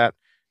you wear that?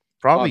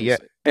 Probably, yeah.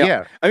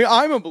 I mean,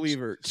 I'm a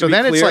believer. So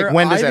then it's like,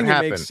 when does that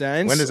happen? It makes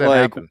sense. When does that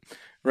happen?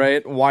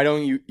 Right? Why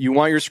don't you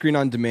want your screen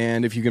on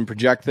demand if you can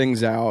project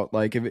things out?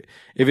 Like if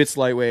it's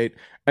lightweight.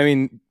 I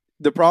mean,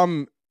 the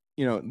problem,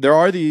 you know, there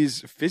are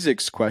these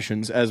physics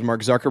questions, as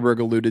Mark Zuckerberg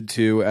alluded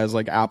to, as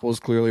like Apple's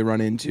clearly run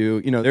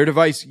into. You know, their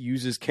device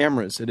uses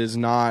cameras. It is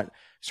not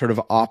sort of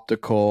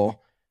optical.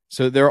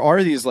 So there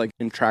are these like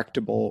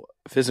intractable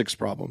physics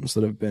problems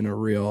that have been a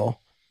real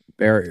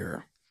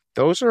barrier.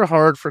 Those are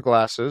hard for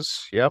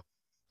glasses. Yep.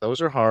 Those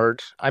are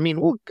hard. I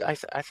mean, I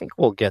think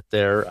we'll get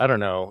there. I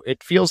don't know.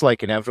 It feels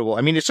like inevitable.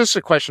 I mean, it's just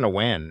a question of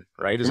when,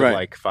 right? Is it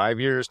like 5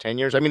 years, 10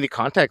 years? I mean, the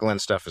contact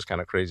lens stuff is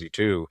kind of crazy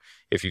too.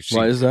 If you've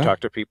seen, talk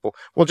to people.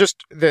 Well,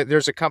 just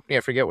there's a company,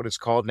 I forget what it's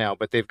called now,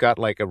 but they've got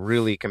like a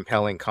really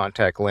compelling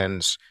contact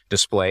lens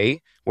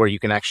display where you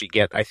can actually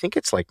get, I think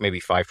it's like maybe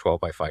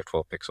 512 by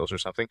 512 pixels or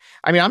something.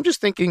 I mean, I'm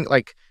just thinking,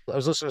 like, I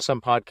was listening to some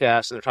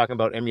podcast and they're talking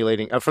about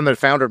emulating from the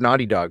founder of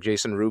Naughty Dog,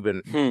 Jason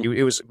Rubin.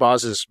 It was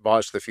Boz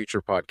to the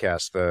Future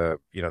podcast.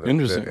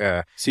 Interesting.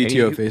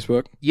 CTO of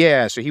Facebook.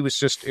 Yeah. So he was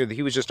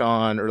just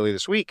on early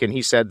this week and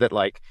he said that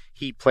like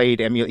he played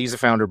he's the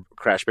founder of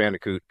Crash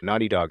Bandicoot,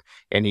 Naughty Dog.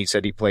 And he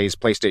said he plays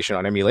PlayStation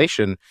on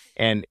emulation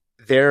and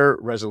their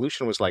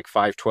resolution was like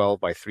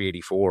 512 by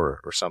 384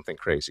 or something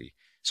crazy.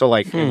 So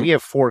like we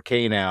have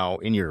 4K now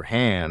in your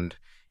hand.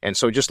 And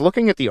so just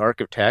looking at the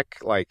arc of tech,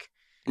 like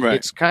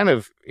it's kind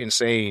of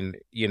insane,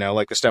 you know,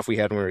 like the stuff we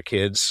had when we were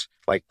kids,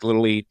 like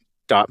literally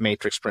dot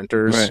matrix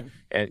printers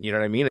and you know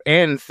what I mean?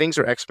 And things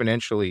are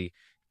exponentially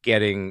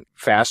getting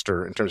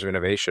faster in terms of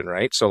innovation,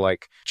 right? So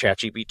like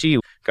ChatGPT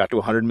got to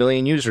 100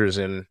 million users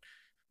in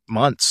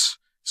months.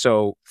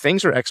 So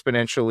things are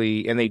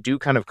exponentially, and they do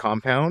kind of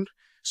compound.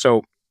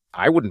 So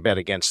I wouldn't bet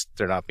against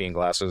there not being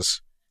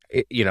glasses,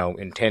 you know,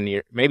 in 10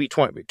 years, maybe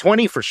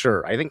 20 for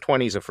sure. I think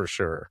 20 is a for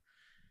sure.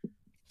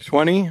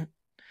 20?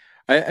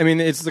 I mean,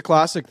 it's the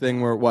classic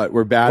thing where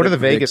we're bad. What are the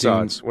Vegas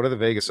odds? What are the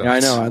Vegas odds? Yeah, I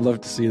know. I'd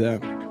love to see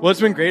that. Well,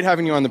 it's been great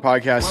having you on the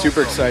podcast.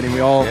 Super exciting. We're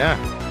going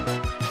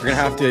to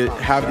have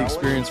the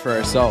experience for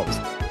ourselves.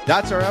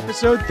 That's our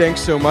episode.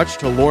 Thanks so much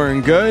to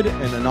Lauren Goode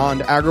and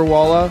Anand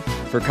Agarawala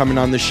for coming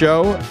on the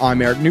show.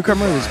 I'm Eric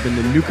Newcomer. This has been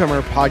the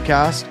Newcomer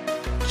Podcast.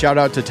 Shout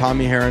out to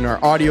Tommy Heron,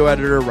 our audio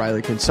editor,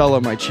 Riley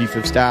Kinsella, my chief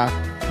of staff,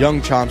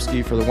 Young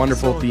Chomsky for the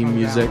wonderful theme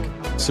music.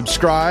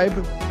 Subscribe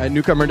at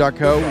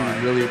newcomer.co.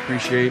 We really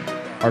appreciate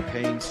our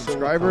paying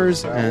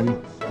subscribers, and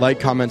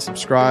like, comment,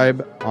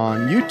 subscribe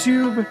on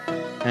YouTube,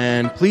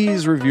 and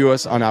please review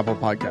us on Apple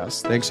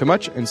Podcasts. Thanks so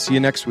much, and see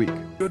you next week.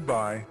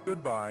 Goodbye,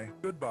 goodbye,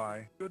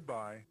 goodbye,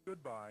 goodbye,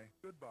 goodbye,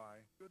 goodbye,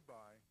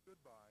 goodbye,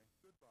 goodbye.